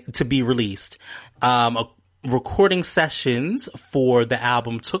to be released. recording sessions for the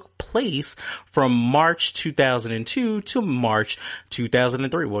album took place from March 2002 to March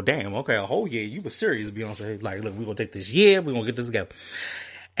 2003. Well, damn, okay, a whole year. You were serious, Beyonce. Like, look, we're gonna take this year, we're gonna get this together.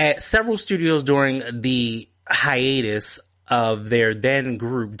 At several studios during the hiatus of their then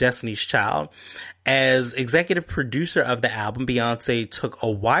group, Destiny's Child. As executive producer of the album, Beyonce took a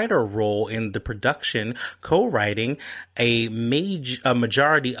wider role in the production, co-writing a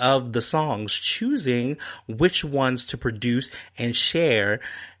majority of the songs, choosing which ones to produce and share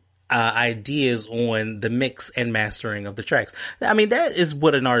ideas on the mix and mastering of the tracks. I mean, that is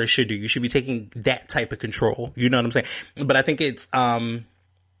what an artist should do. You should be taking that type of control. You know what I'm saying? But I think it's a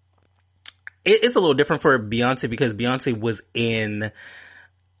little different for Beyonce because Beyonce was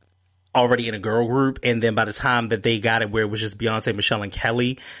already in a girl group, and then by the time that they got it where it was just Beyonce, Michelle, and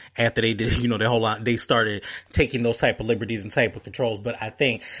Kelly, after they did, their whole lot, they started taking those type of liberties and type of controls. But I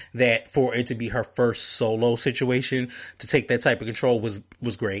think that for it to be her first solo situation, to take that type of control was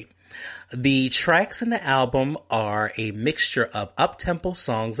great. The tracks in the album are a mixture of up-tempo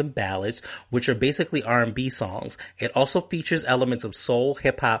songs and ballads, which are basically R&B songs. It also features elements of soul,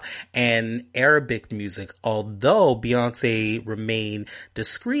 hip-hop, and Arabic music, although Beyonce remained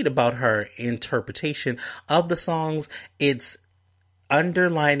discreet about her interpretation of the songs. Its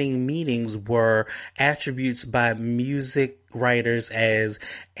underlining meanings were attributes by music writers as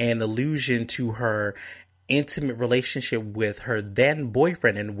an allusion to her intimate relationship with her then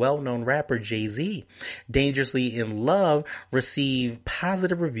boyfriend and well-known rapper Jay-Z. Dangerously in Love received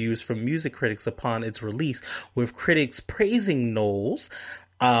positive reviews from music critics upon its release, with critics praising Knowles'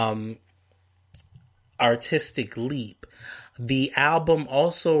 artistic leap. The album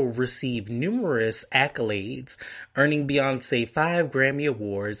also received numerous accolades, earning Beyonce 5 Grammy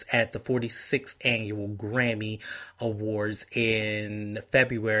Awards at the 46th Annual Grammy Awards on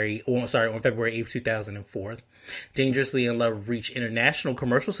February 8th, 2004. Dangerously in Love reached international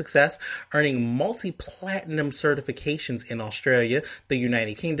commercial success, earning multi-platinum certifications in Australia, the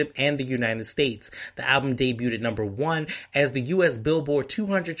United Kingdom, and the United States. The album debuted at number 1 as the U.S. Billboard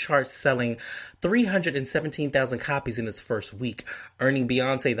 200 chart, selling 317,000 copies in its first week, earning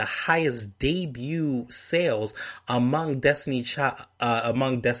Beyonce the highest debut sales among Destiny's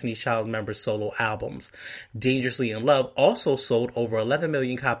Child members' solo albums. Dangerously in Love also sold over 11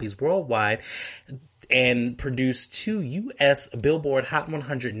 million copies worldwide and produced 2 U.S. Billboard Hot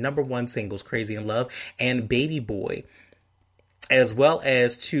 100 number 1 singles, Crazy in Love and Baby Boy, as well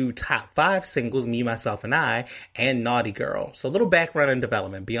as 2 top 5 singles, Me, Myself, and I, and Naughty Girl. So a little background and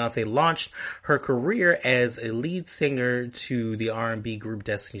development. Beyonce launched her career as a lead singer to the R&B group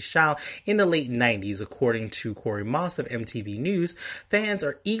Destiny's Child in the late 90s. According to Corey Moss of MTV News, fans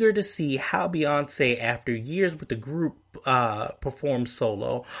are eager to see how Beyonce, after years with the group, performs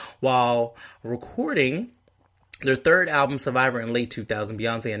solo. While recording their third album, Survivor, in late 2000,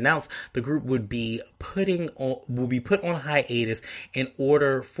 Beyonce announced the group would be put on hiatus in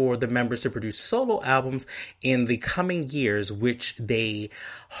order for the members to produce solo albums in the coming years, which they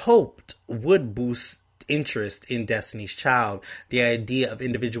hoped would boost interest in Destiny's Child. The idea of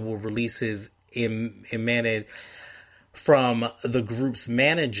individual releases emanated from the group's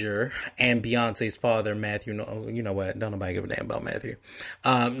manager and Beyonce's father, Matthew. No, you know what? Don't nobody give a damn about Matthew.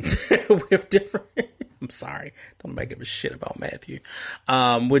 With different, I'm sorry. Don't nobody give a shit about Matthew.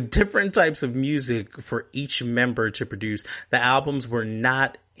 With different types of music for each member to produce, the albums were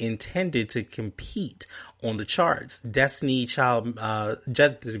not intended to compete on the charts. Destiny's Child's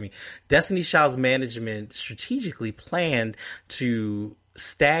management strategically planned to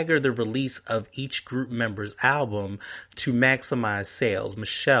stagger the release of each group member's album to maximize sales.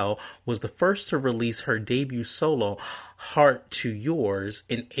 Michelle was the first to release her debut solo, Heart to Yours,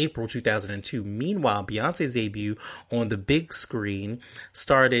 in April 2002. Meanwhile, Beyonce's debut on the big screen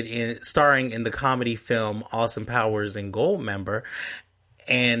starring in the comedy film Austin Powers and Goldmember,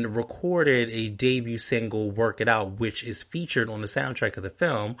 and recorded a debut single, Work It Out, which is featured on the soundtrack of the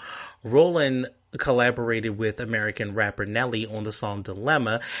film. Rowland collaborated with American rapper Nelly on the song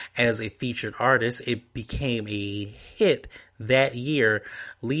Dilemma as a featured artist. It became a hit that year,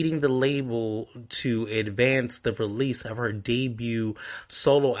 leading the label to advance the release of her debut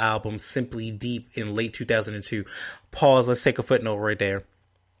solo album, Simply Deep, in late 2002. Pause, let's take a footnote right there.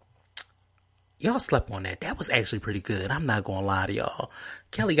 Y'all slept on that. That was actually pretty good. I'm not gonna lie to y'all.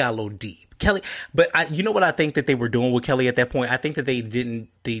 Kelly got a little deep. But you know what I think that they were doing with Kelly at that point? I think that they didn't,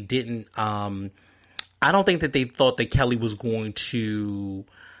 I don't think that they thought that Kelly was going to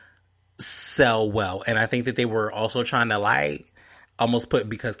sell well. And I think that they were also trying to almost put,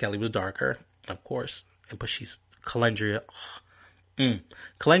 because Kelly was darker, of course, but she's Calendria.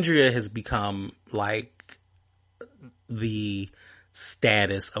 Calendria has become the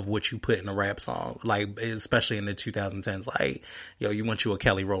status of what you put in a rap song, like, especially in the 2010s. Like, yo, you want you a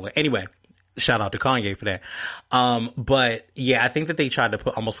Kelly Rowland. Anyway, shout out to Kanye for that. But yeah, I think that they tried to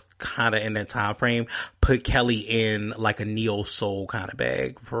put almost kind of in that time frame, put Kelly in like a neo soul kind of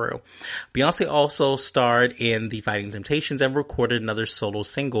bag, for real. Beyonce also starred in The Fighting Temptations and recorded another solo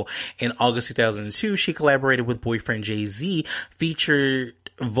single. In August 2002, she collaborated with boyfriend Jay-Z, featured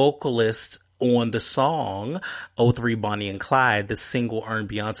vocalist on the song '03 Bonnie and Clyde. The single earned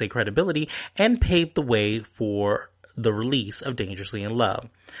Beyonce credibility and paved the way for the release of Dangerously in Love.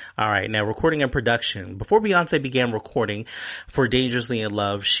 Alright, now recording and production. Before Beyonce began recording for Dangerously in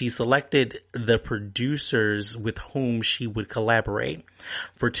Love, she selected the producers with whom she would collaborate.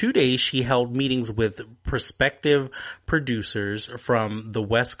 For 2 days, she held meetings with prospective producers from the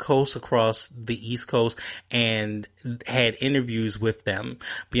West Coast across the East Coast and had interviews with them.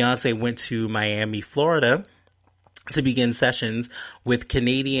 Beyonce went to Miami, Florida to begin sessions with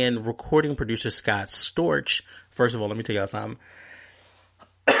Canadian recording producer Scott Storch. First of all, let me tell y'all something.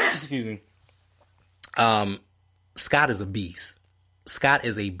 Excuse me. Scott is a beast. Scott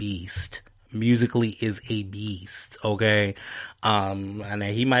is a beast. Musically is a beast. Okay. And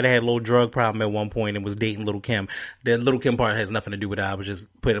he might have had a little drug problem at one point and was dating Lil' Kim. The Lil' Kim part has nothing to do with it. I was just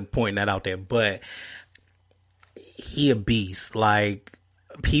pointing that out there. But he a beast. Like,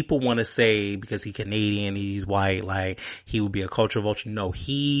 people want to say because he's Canadian, he's white, like he would be a cultural vulture. No,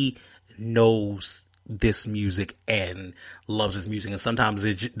 he knows this music and loves his music. And sometimes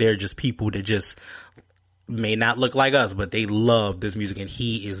they're just people that just may not look like us, but they love this music, and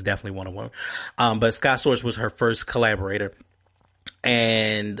he is definitely one of them. But Scott Storch was her first collaborator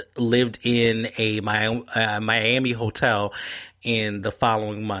and lived in a Miami hotel in the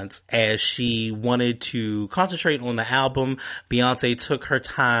following months. As she wanted to concentrate on the album, Beyonce took her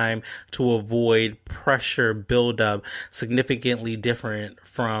time to avoid pressure buildup, significantly different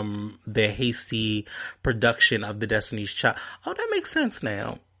from the hasty production of the Destiny's Child. Oh, that makes sense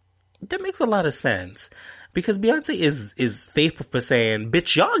now. That makes a lot of sense. Because Beyonce is faithful for saying,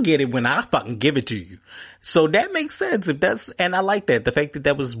 bitch, y'all get it when I fucking give it to you. So that makes sense. And I like that. The fact that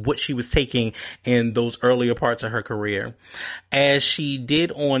that was what she was taking in those earlier parts of her career. As she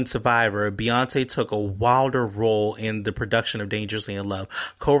did on Survivor, Beyonce took a wilder role in the production of Dangerously in Love,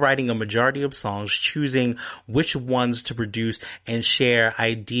 co-writing a majority of songs, choosing which ones to produce, and share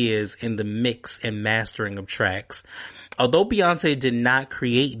ideas in the mix and mastering of tracks. Although Beyonce did not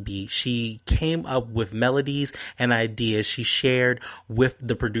create beats, she came up with melodies and ideas she shared with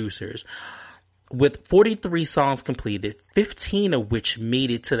the producers. With 43 songs completed, 15 of which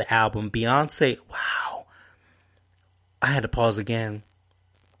made it to the album, Beyonce, wow. I had to pause again.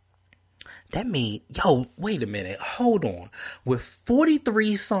 That means, wait a minute, hold on. With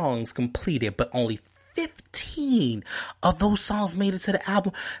 43 songs completed, but only 15 of those songs made it to the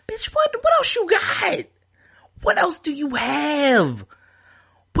album, bitch, what else you got? What else do you have?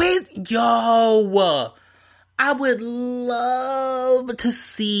 I would love to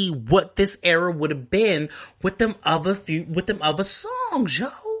see what this era would have been with them other songs, with them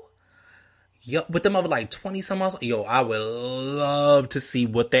other like 20 some odd. I would love to see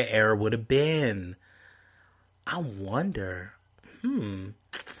what that era would have been. I wonder.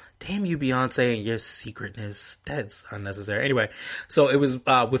 Damn you, Beyonce, and your secretness. That's unnecessary. Anyway, so it was,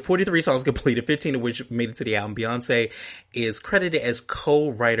 with 43 songs completed, 15 of which made it to the album. Beyonce is credited as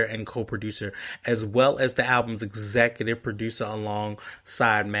co-writer and co-producer, as well as the album's executive producer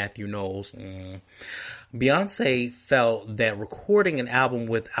alongside Matthew Knowles. Beyonce felt that recording an album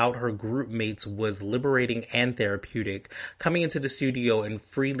without her group mates was liberating and therapeutic, coming into the studio and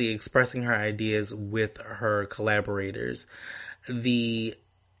freely expressing her ideas with her collaborators. The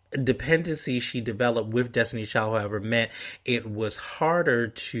dependency she developed with Destiny's Child, however, meant it was harder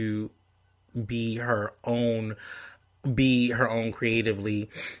to be her own creatively,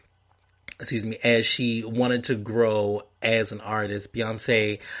 as she wanted to grow as an artist.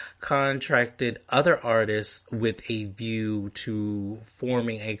 Beyonce contracted other artists with a view to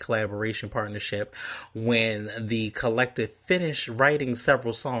forming a collaboration partnership. When the collective finished writing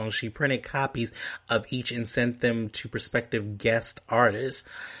several songs, she printed copies of each and sent them to prospective guest artists.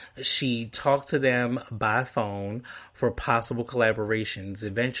 She talked to them by phone for possible collaborations,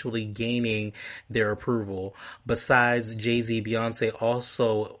 eventually gaining their approval. Besides Jay-Z, Beyonce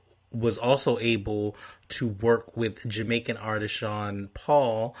was also able to work with Jamaican artist Sean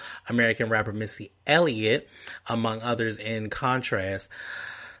Paul, American rapper Missy Elliott, among others. In contrast,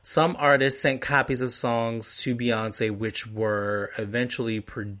 some artists sent copies of songs to Beyonce, which were eventually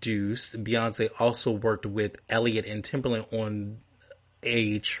produced. Beyonce also worked with Elliott and Timbaland on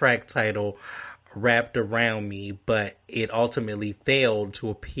a track titled Wrapped Around Me, but it ultimately failed to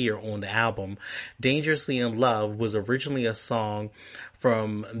appear on the album. Dangerously in Love was originally a song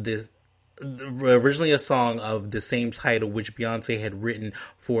of the same title which Beyonce had written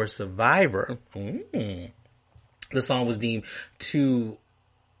for Survivor. The song was deemed too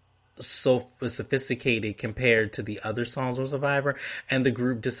sophisticated compared to the other songs on Survivor, and the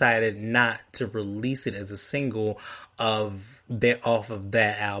group decided not to release it as a single off of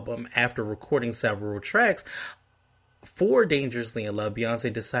that album. After recording several tracks for Dangerously in Love,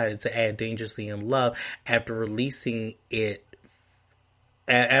 Beyonce decided to add Dangerously in Love after realizing it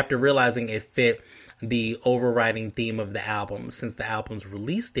fit the overriding theme of the album. Since the album's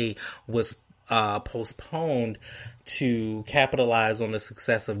release date was postponed to capitalize on the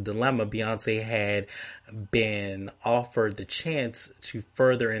success of Dilemma, Beyonce had been offered the chance to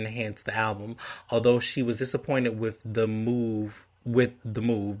further enhance the album. Although she was disappointed with the move,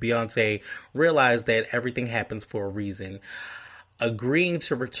 Beyonce realized that everything happens for a reason. Agreeing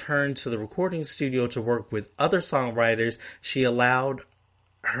to return to the recording studio to work with other songwriters,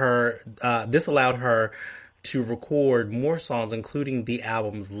 this allowed her to record more songs, including the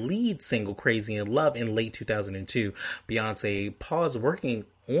album's lead single, Crazy in Love, in late 2002. Beyonce paused working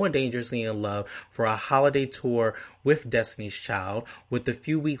on Dangerously in Love for a holiday tour with Destiny's Child, with a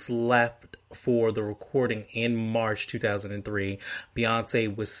few weeks left for the recording in March 2003.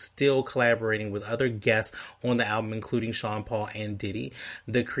 Beyonce was still collaborating with other guests on the album, including Sean Paul and Diddy.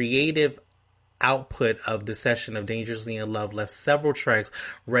 The creative output of the session of Dangerously in Love left several tracks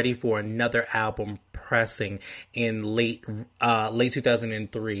ready for another album pressing in late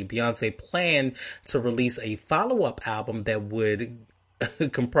 2003. Beyonce planned to release a follow-up album that would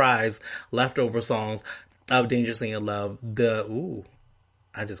comprise leftover songs of Dangerously in Love.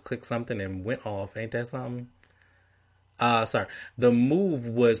 I just clicked something and went off. Ain't that something? The move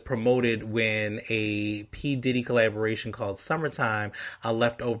was promoted when a P. Diddy collaboration called Summertime, a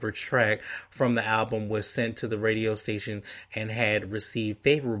leftover track from the album, was sent to the radio station and had received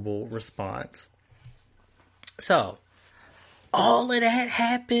favorable response. So, all of that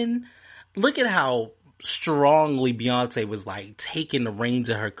happened. Look at how strongly Beyonce was like taking the reins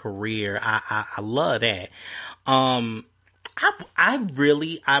of her career. I love that. I'm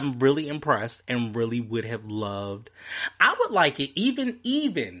really impressed and really would have loved. I would like it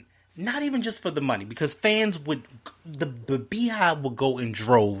even, not even just for the money, because fans the Beehive would go in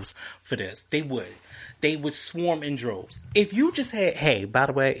droves for this. They would swarm in droves. If you just had, hey, by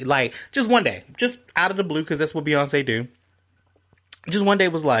the way, like, just one day, just out of the blue, because that's what Beyonce do. Just one day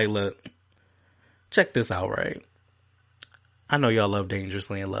was like, look, check this out, right? I know y'all love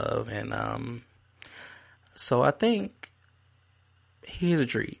Dangerously in Love, and so I think here's a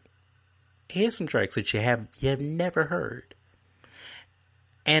treat. Here's some tracks that you have never heard.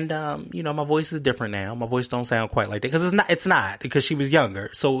 And, my voice is different now. My voice don't sound quite like that. Cause it's not, because she was younger.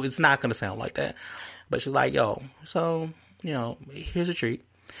 So it's not gonna sound like that. But she's like, yo, so, here's a treat.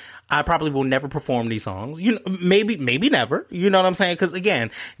 I probably will never perform these songs. Maybe never. You know what I'm saying? Cause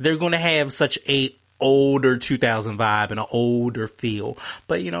again, they're gonna have such a older 2000 vibe and an older feel.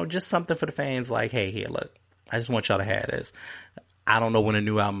 But, just something for the fans like, hey, here, look, I just want y'all to have this. I don't know when a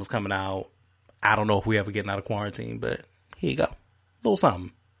new album is coming out. I don't know if we ever getting out of quarantine, but here you go. A little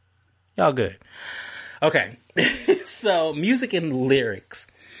something. Y'all good. Okay. So, music and lyrics.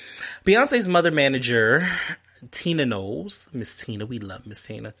 Beyonce's mother manager, Tina Knowles. Miss Tina. We love Miss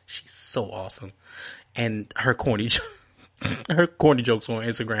Tina. She's so awesome. And her corny jokes on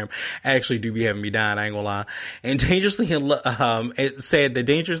Instagram actually do be having me dying, I ain't gonna lie. And Dangerously in Love, it said that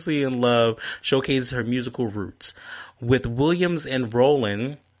Dangerously in Love showcases her musical roots. With Williams and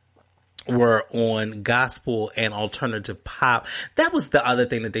Rowland were on gospel and alternative pop. That was the other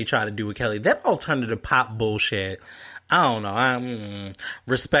thing that they tried to do with Kelly. That alternative pop bullshit. I don't know.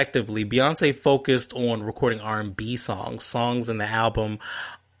 Respectively, Beyonce focused on recording R&B songs. Songs in the album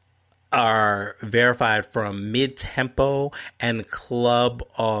are verified from mid-tempo and club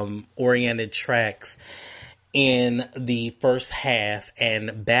oriented tracks in the first half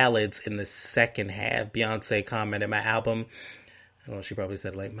and ballads in the second half. Beyonce commented, my album, well, she probably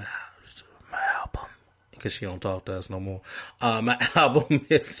said like my album, because she don't talk to us no more. My album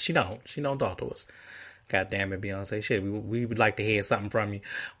is, she don't talk to us. God damn it, Beyonce. Shit, we would like to hear something from you.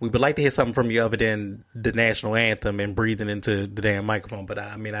 We would like to hear something from you other than the national anthem and breathing into the damn microphone. But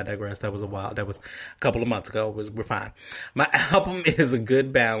I digress. That was a couple of months ago. We're fine. My album is a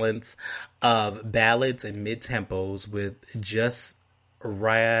good balance of ballads and mid-tempos with just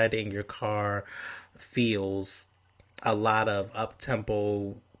ride in your car feels, a lot of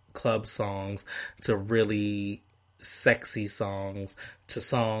up-tempo club songs to really sexy songs to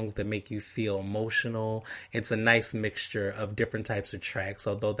songs that make you feel emotional. It's a nice mixture of different types of tracks.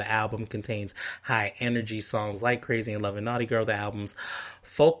 Although the album contains high energy songs like Crazy in Love and Naughty Girl, the album's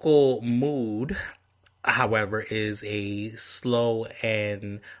focal mood, however, is a slow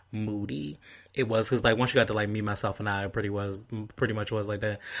and moody. It was, because like once you got to like Me, Myself, and I, it pretty much was like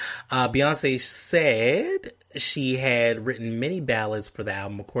that. Beyonce said she had written many ballads for the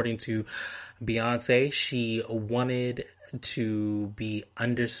album. According to Beyonce, she wanted to be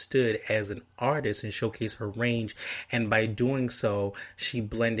understood as an artist and showcase her range, and by doing so, she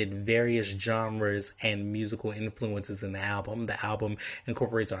blended various genres and musical influences in the album. The album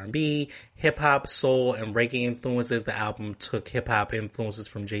incorporates R&B, hip-hop, soul, and reggae influences. The album took hip-hop influences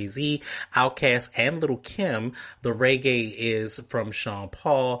from Jay-Z, Outkast, and Lil' Kim. The reggae is from Sean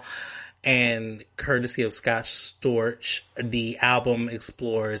Paul, and courtesy of Scott Storch, the album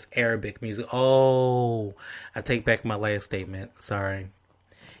explores Arabic music. Oh, I take back my last statement. Sorry.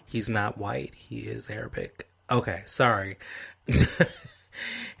 He's not white. He is Arabic. Okay, sorry.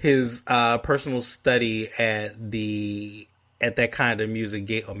 His personal study at that kind of music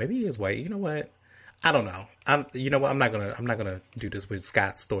gave, or maybe he is white. You know what? I don't know. You know what? I'm not gonna do this with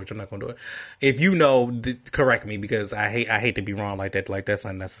Scott Storch. I'm not gonna do it. If you know, correct me, because I hate to be wrong like that. Like, that's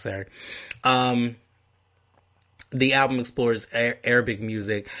unnecessary. The album explores Arabic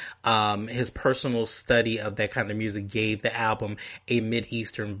music. His personal study of that kind of music gave the album a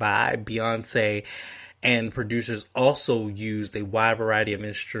Mid-Eastern vibe. Beyonce and producers also used a wide variety of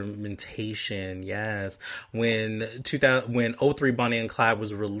instrumentation. Yes. When 03 Bonnie and Clyde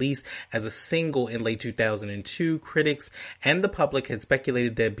was released as a single in late 2002, critics and the public had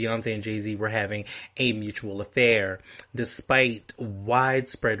speculated that Beyonce and Jay-Z were having a mutual affair. Despite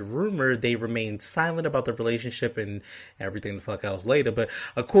widespread rumor, they remained silent about the relationship and everything the fuck else later. But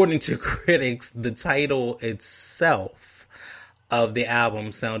according to critics, the title itself of the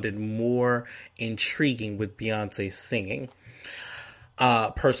album sounded more intriguing with Beyonce singing.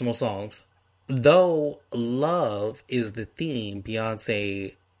 Personal songs. Though love is the theme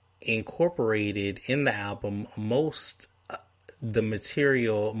Beyonce incorporated in the album, most of the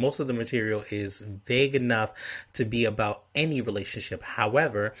material is vague enough to be about any relationship.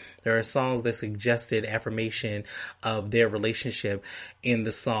 However, there are songs that suggested affirmation of their relationship in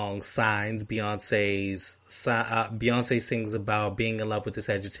the song Signs. Beyonce sings about being in love with the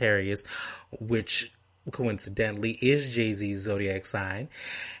Sagittarius, which coincidentally is Jay-Z's zodiac sign.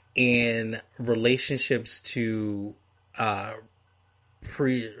 In relationships to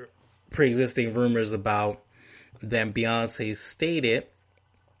pre-existing rumors about them, Beyonce stated,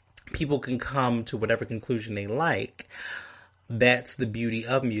 people can come to whatever conclusion they like. That's the beauty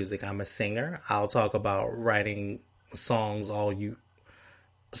of music. I'm a singer. I'm a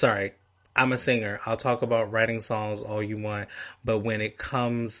singer. I'll talk about writing songs all you want. But when it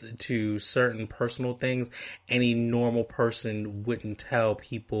comes to certain personal things, any normal person wouldn't tell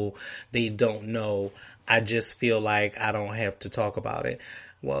people they don't know. I just feel like I don't have to talk about it.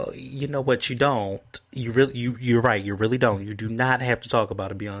 Well, you know what? You don't. You're right. You really don't. You do not have to talk about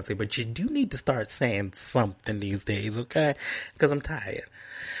it, Beyonce, but you do need to start saying something these days, okay? Because I'm tired.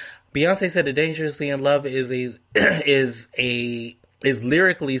 Beyonce said that Dangerously in Love is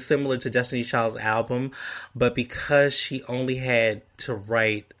lyrically similar to Destiny's Child's album, but because she only had to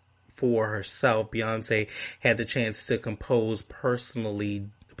write for herself, Beyonce had the chance to compose personally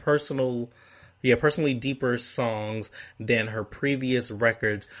deeper songs than her previous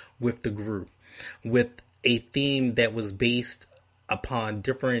records with the group, with a theme that was based upon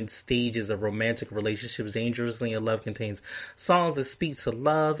different stages of romantic relationships. Dangerously in Love contains songs that speak to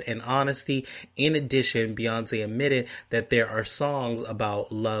love and honesty. In addition, Beyonce admitted that there are songs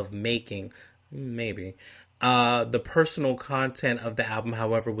about love making. Maybe. The personal content of the album,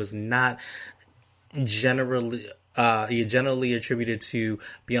 however, was not generally attributed to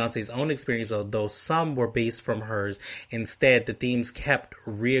Beyonce's own experience, although some were based from hers. Instead, the themes kept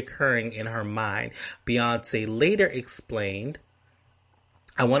reoccurring in her mind. Beyonce later explained,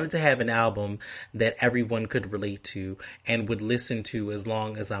 I wanted to have an album that everyone could relate to and would listen to as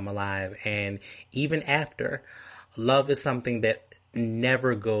long as I'm alive, and even after. Love is something that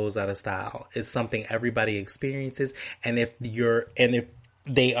never goes out of style. It's something everybody experiences, and if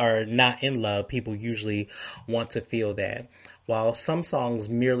they are not in love, people usually want to feel that. While some songs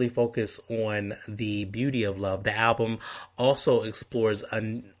merely focus on the beauty of love, the album also explores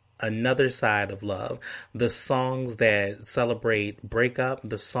another side of love. The songs that celebrate breakup,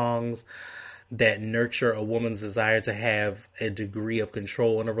 the songs that nurture a woman's desire to have a degree of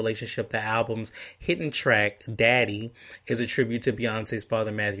control in a relationship. The album's hidden track, Daddy, is a tribute to Beyonce's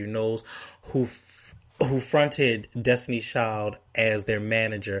father, Matthew Knowles, who who fronted Destiny's Child as their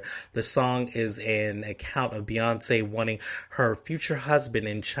manager. The song is an account of Beyonce wanting her future husband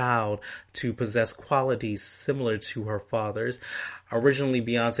and child to possess qualities similar to her father's. Originally,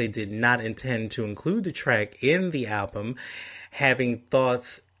 Beyonce did not intend to include the track in the album, having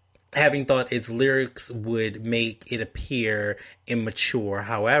thought its lyrics would make it appear immature.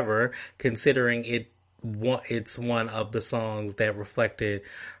 However, considering it's one of the songs that reflected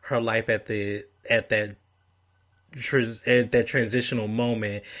her life at that transitional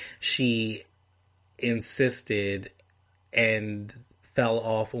moment, she insisted and fell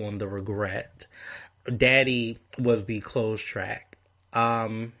off on the regret. Daddy was the close track.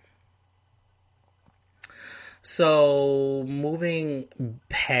 So moving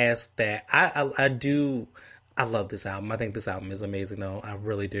past that, I love this album. I think this album is amazing though. I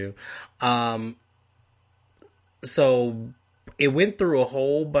really do. So it went through a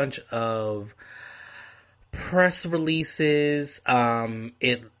whole bunch of press releases.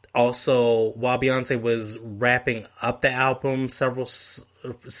 It also, while Beyonce was wrapping up the album, several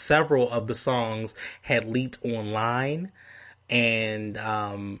of the songs had leaked online, and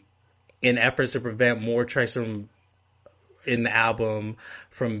in efforts to prevent more tracks in the album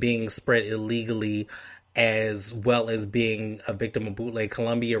from being spread illegally, as well as being a victim of bootleg,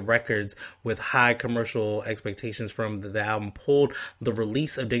 Columbia Records, with high commercial expectations from the album, pulled the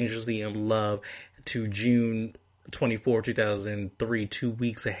release of Dangerously in Love to June 24, 2003, 2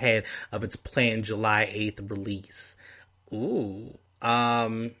 weeks ahead of its planned July 8th release. Ooh.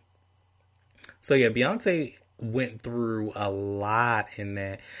 So yeah, Beyonce went through a lot in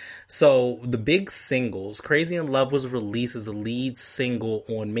that. So the big singles, Crazy in Love was released as the lead single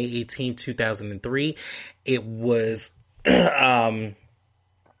on May 18, 2003. It was,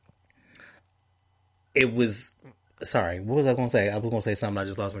 sorry, what was I going to say? I was going to say something. I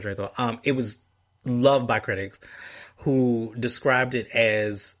just lost my train of thought. It was loved by critics who described it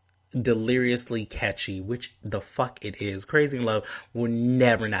as deliriously catchy, which the fuck it is. Crazy in Love will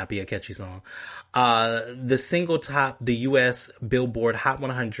never not be a catchy song. The single topped the US Billboard Hot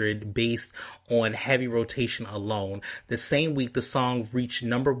 100 based on heavy rotation alone. The same week, the song reached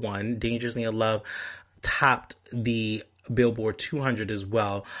number 1. Dangerously in Love topped the Billboard 200 as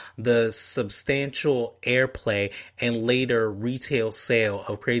well. The substantial airplay and later retail sale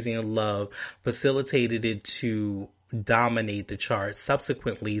of Crazy in Love facilitated it to dominate the charts,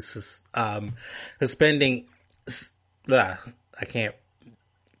 subsequently suspending I can't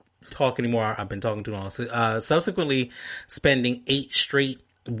talk anymore. I've been talking too long. Subsequently spending 8 straight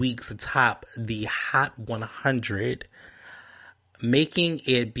weeks atop the Hot 100, making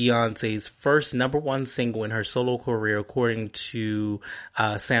it Beyonce's first number 1 single in her solo career, according to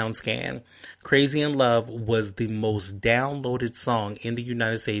SoundScan. Crazy in Love was the most downloaded song in the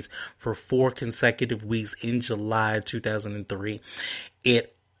United States for 4 consecutive weeks in July 2003.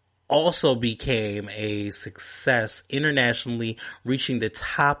 It also became a success internationally, reaching the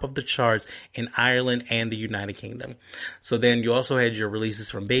top of the charts in Ireland and the United Kingdom. So then you also had your releases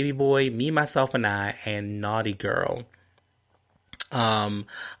from Baby Boy, Me, Myself, and I, and Naughty Girl.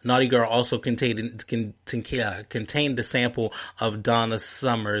 Naughty Girl also contained the sample of Donna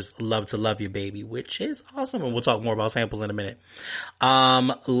Summer's Love to Love You Baby, which is awesome. And we'll talk more about samples in a minute.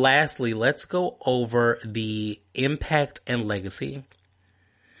 Lastly, let's go over the impact and legacy.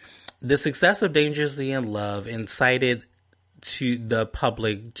 The success of Dangerously in Love incited to the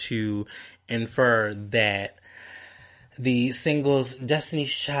public to infer that the singles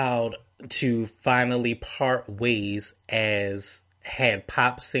Destiny's Child to finally part ways, as had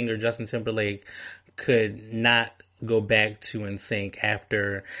pop singer Justin Timberlake could not go back to NSYNC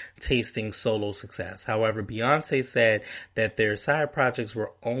after tasting solo success. However, Beyonce said that their side projects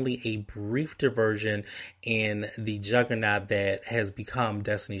were only a brief diversion in the juggernaut that has become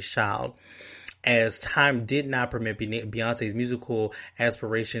Destiny's Child. As time did not permit, Beyonce's musical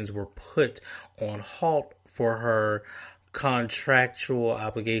aspirations were put on halt for her contractual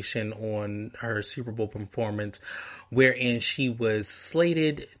obligation on her Super Bowl performance, wherein she was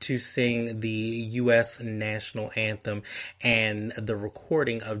slated to sing the U.S. national anthem and the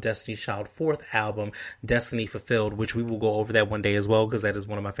recording of Destiny's Child's 4th album, Destiny Fulfilled, which we will go over that one day as well, because that is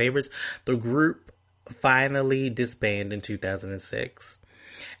one of my favorites. The group finally disbanded in 2006.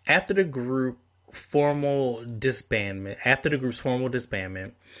 After the group's formal disbandment,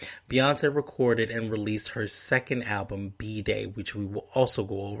 Beyonce recorded and released her second album, B-Day, which we will also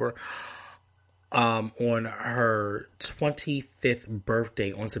go over, on her 25th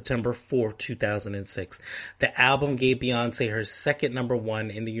birthday on September 4th, 2006. The album gave Beyonce her second number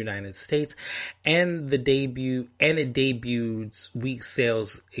 1 in the United States, and its debut week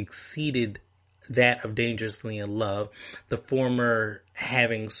sales exceeded that of Dangerously in Love, the former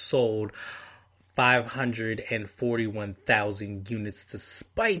having sold 541,000 units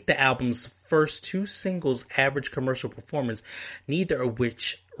despite the album's first two singles' average commercial performance, neither of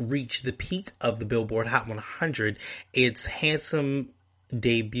which reached the peak of the Billboard Hot 100. Its handsome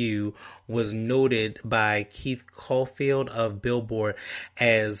debut was noted by Keith Caulfield of Billboard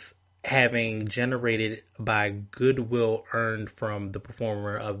as having generated by goodwill earned from the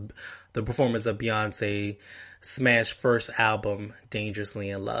performance of Beyonce's smash first album, Dangerously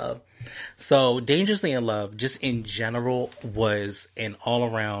in Love. So Dangerously in Love, just in general, was an all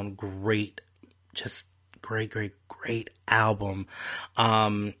around great, just great album.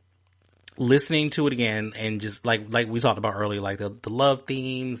 Listening to it again and just like we talked about earlier, like the love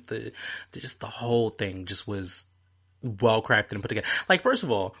themes, just the whole thing just was well crafted and put together. Like, first of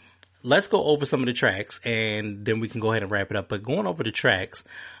all, let's go over some of the tracks and then we can go ahead and wrap it up. But going over the tracks,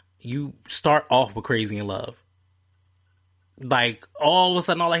 you start off with Crazy in Love. Like, all of a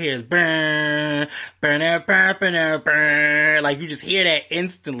sudden, all I hear is burn, burn, burn, burn, burn. Like, you just hear that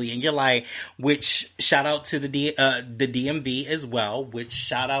instantly, and you're like, which shout out to the DMV as well. Which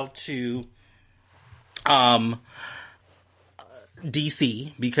shout out to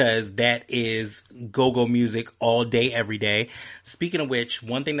DC, because that is go-go music all day, every day. Speaking of which,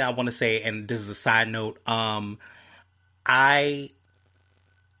 one thing that I want to say, and this is a side note,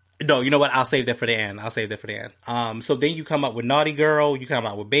 no, you know what? I'll save that for the end. So then you come up with Naughty Girl. You come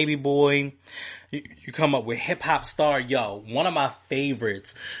up with Baby Boy. You come up with Hip Hop Star. Yo, one of my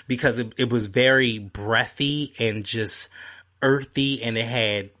favorites because it was very breathy and just earthy, and it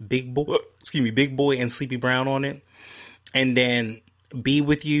had Big Boy and Sleepy Brown on it. And then Be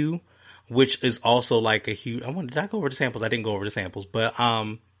With You, which is also like a huge, did I go over the samples? I didn't go over the samples, but,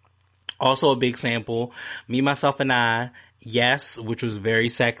 also a big sample. Me, Myself, and I. Yes, which was very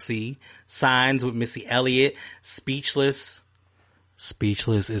sexy. Signs with Missy Elliott. Speechless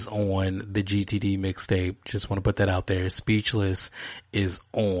is on the GTD mixtape. Just want to put that out there. Speechless is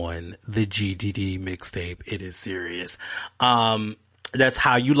on the GTD mixtape. It is serious. That's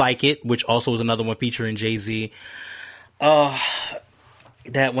How You Like It, which also was another one featuring Jay-Z.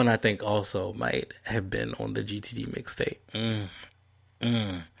 That one I think also might have been on the GTD mixtape.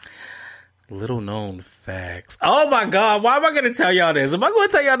 Little known facts. Oh my God. Why am I going to tell y'all this? Am I going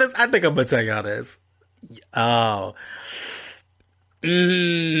to tell y'all this? I think I'm going to tell y'all this. Oh. I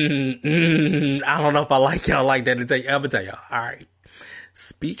don't know if I like y'all like that to tell you. I'm going to tell y'all. All right.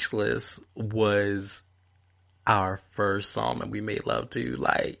 Speechless was our first song that we made love to.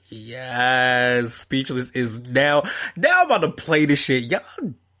 Like, yes. Speechless is now I'm about to play this shit. Y'all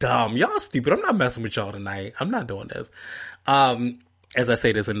dumb. Y'all stupid. I'm not messing with y'all tonight. I'm not doing this. As I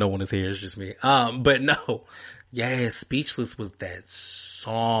say this and no one is here, it's just me. But no. Yeah, Speechless was that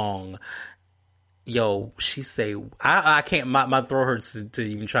song. Yo, she say, I can't, my throat hurts to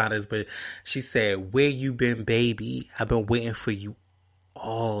even try this, but she said, "Where you been, baby? I've been waiting for you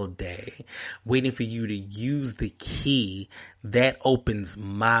all day. Waiting for you to use the key that opens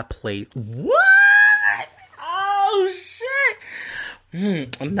my place." What? Oh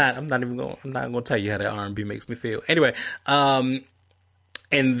shit. I'm not gonna tell you how that R&B makes me feel. Anyway,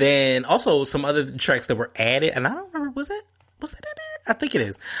 and then also some other tracks that were added, and I don't remember, was it in there? I think it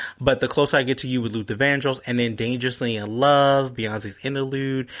is. But The Closer I Get to You with Luther Vandross, and then Dangerously in Love, Beyonce's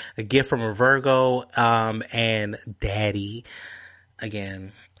Interlude, A Gift from a Virgo, and Daddy.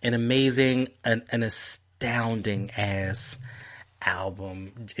 Again, an amazing, an astounding ass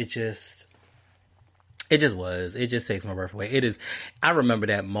album. It just was. It just takes my breath away. It is. I remember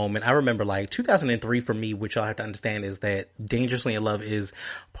that moment. I remember like 2003 for me, which y'all have to understand is that Dangerously in Love is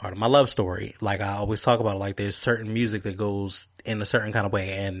part of my love story. Like I always talk about, like there's certain music that goes in a certain kind of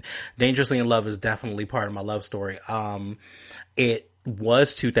way, and Dangerously in Love is definitely part of my love story. It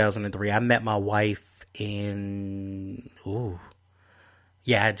was 2003. I met my wife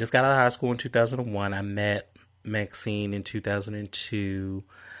I just got out of high school in 2001. I met Maxine in 2002.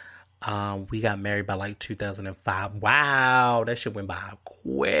 We got married by like 2005. Wow, that shit went by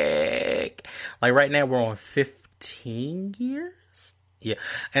quick. Like right now we're on 15 years. Yeah.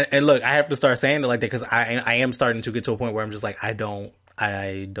 And look, I have to start saying it like that because I am starting to get to a point where I'm just like, I don't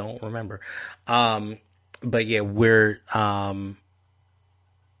remember. But yeah, we're at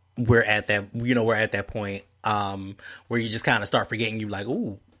that point, where you just kind of start forgetting, you like,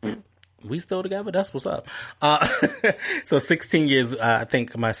 ooh, we still together? That's what's up. So 16 years, I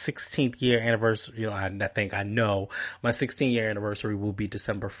think my 16th year anniversary, I know my 16-year anniversary will be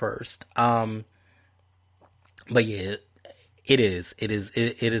December 1st. But yeah, it is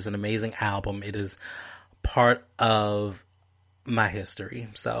an amazing album. It is part of my history.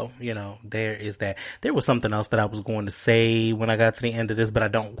 So, there is that. There was something else that I was going to say when I got to the end of this, but I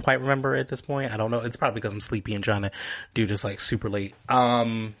don't quite remember at this point. I don't know. It's probably because I'm sleepy and trying to do this like super late.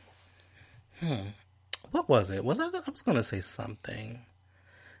 What was it? I was going to say something.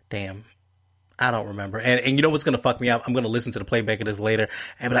 Damn. I don't remember. And you know what's going to fuck me up? I'm going to listen to the playback of this later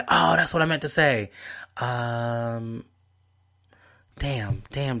and be like, oh, that's what I meant to say. Damn.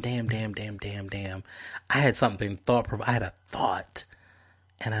 I had something I had a thought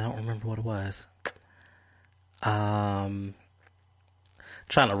and I don't remember what it was. Trying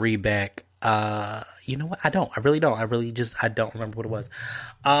to read back. You know what? I really don't. I don't remember what it was.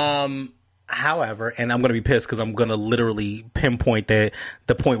 However, and I'm going to be pissed because I'm going to literally pinpoint the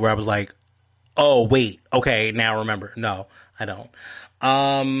point where I was like, oh, wait. Okay. Now remember. No, I don't.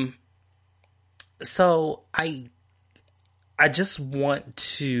 So I just want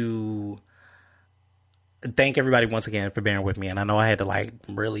to thank everybody once again for bearing with me. And I know I had to like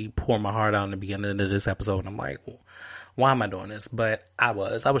really pour my heart out in the beginning of this episode. And I'm like, well, why am I doing this? But I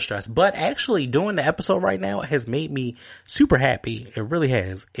was stressed. But actually doing the episode right now has made me super happy. It really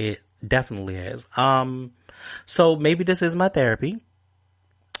has. It definitely has. So maybe this is my therapy.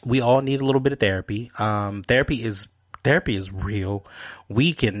 We all need a little bit of therapy. Therapy is real.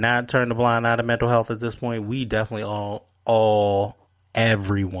 We cannot turn the blind eye to mental health at this point. We definitely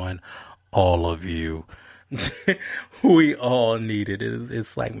everyone, all of you, we all need it.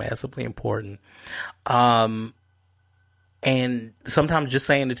 It's like massively important. And sometimes just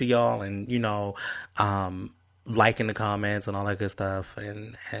saying it to y'all and, liking the comments and all that good stuff.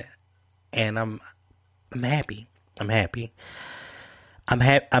 And I'm happy. I'm happy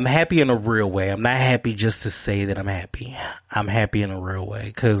in a real way. I'm not happy just to say that I'm happy. I'm happy in a real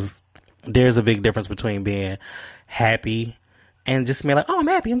way, 'cause there's a big difference between being happy and just being like, oh, I'm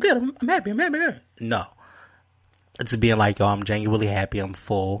happy. I'm good. I'm happy. No, it's being like, yo, I'm genuinely happy. I'm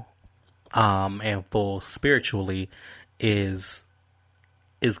full. And full spiritually is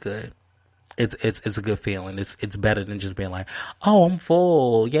good. It's a good feeling. It's better than just being like, oh, I'm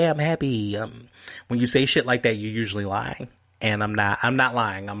full. Yeah, I'm happy. When you say shit like that, you're usually lying. And I'm not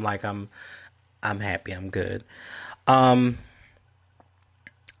lying. I'm like, I'm happy. I'm good.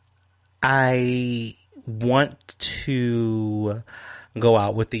 I want to go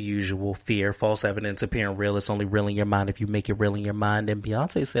out with the usual fear, false evidence appearing real. It's only real in your mind if you make it real in your mind. And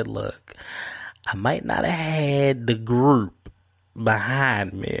Beyonce said, look, I might not have had the group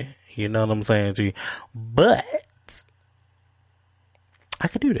behind me. You know what I'm saying to you? But I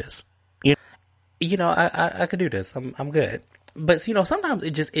could do this. I could do this. I'm good. But sometimes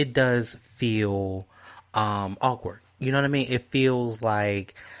it does feel awkward. You know what I mean? It feels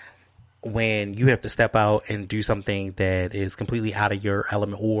like when you have to step out and do something that is completely out of your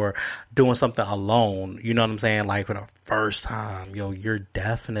element, or doing something alone. You know what I'm saying? Like for the first time, you're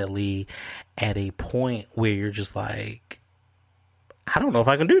definitely at a point where you're just like, I don't know if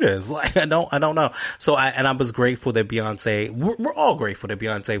I can do this. Like, I don't know. So I was grateful that Beyonce, we're all grateful that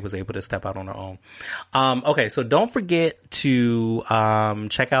Beyonce was able to step out on her own. Okay. So don't forget to,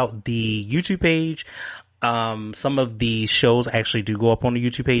 check out the YouTube page. Some of the shows actually do go up on the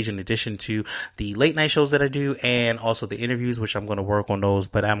YouTube page in addition to the late night shows that I do, and also the interviews, which I'm going to work on those.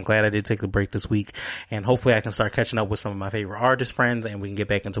 But I'm glad I did take a break this week, and hopefully I can start catching up with some of my favorite artist friends, and we can get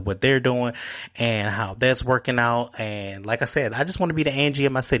back into what they're doing and how that's working out. And like I said, I just want to be the Angie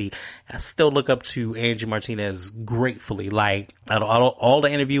of my city. I still look up to Angie Martinez gratefully. Like all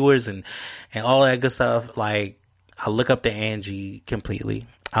the interviewers and all that good stuff. Like I look up to Angie completely.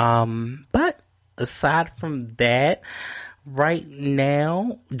 But aside from that, right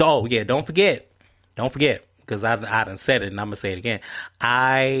now, don't forget, because I done said it and I'm gonna say it again.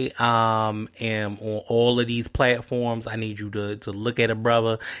 I am on all of these platforms. I need you to look at a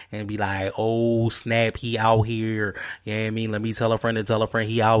brother and be like, oh snap, he out here. You know what I mean? Let me tell a friend to tell a friend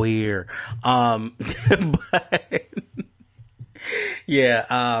he out here. But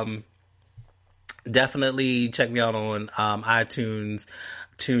yeah, definitely check me out on iTunes,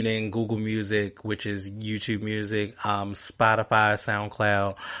 TuneIn, Google Music, which is YouTube Music, Spotify,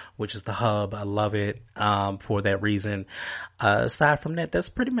 SoundCloud, which is the hub. I love it, for that reason. Aside from that, that's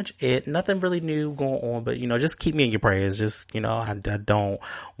pretty much it. Nothing really new going on, but just keep me in your prayers. Just, I don't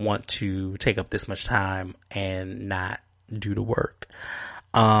want to take up this much time and not do the work.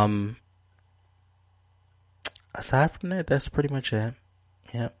 Aside from that, that's pretty much it.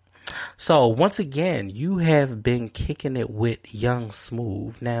 Yep. So once again, you have been kicking it with Young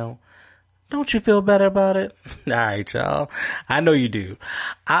Smooth. Now, don't you feel better about it? All right, y'all. I know you do.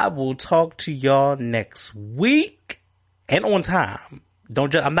 I will talk to y'all next week and on time.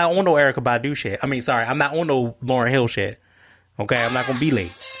 I'm not on no Erykah Badu shit. I'm not on no Lauryn Hill shit. Okay, I'm not gonna be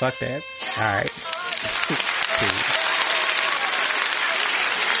late. Fuck that. All right.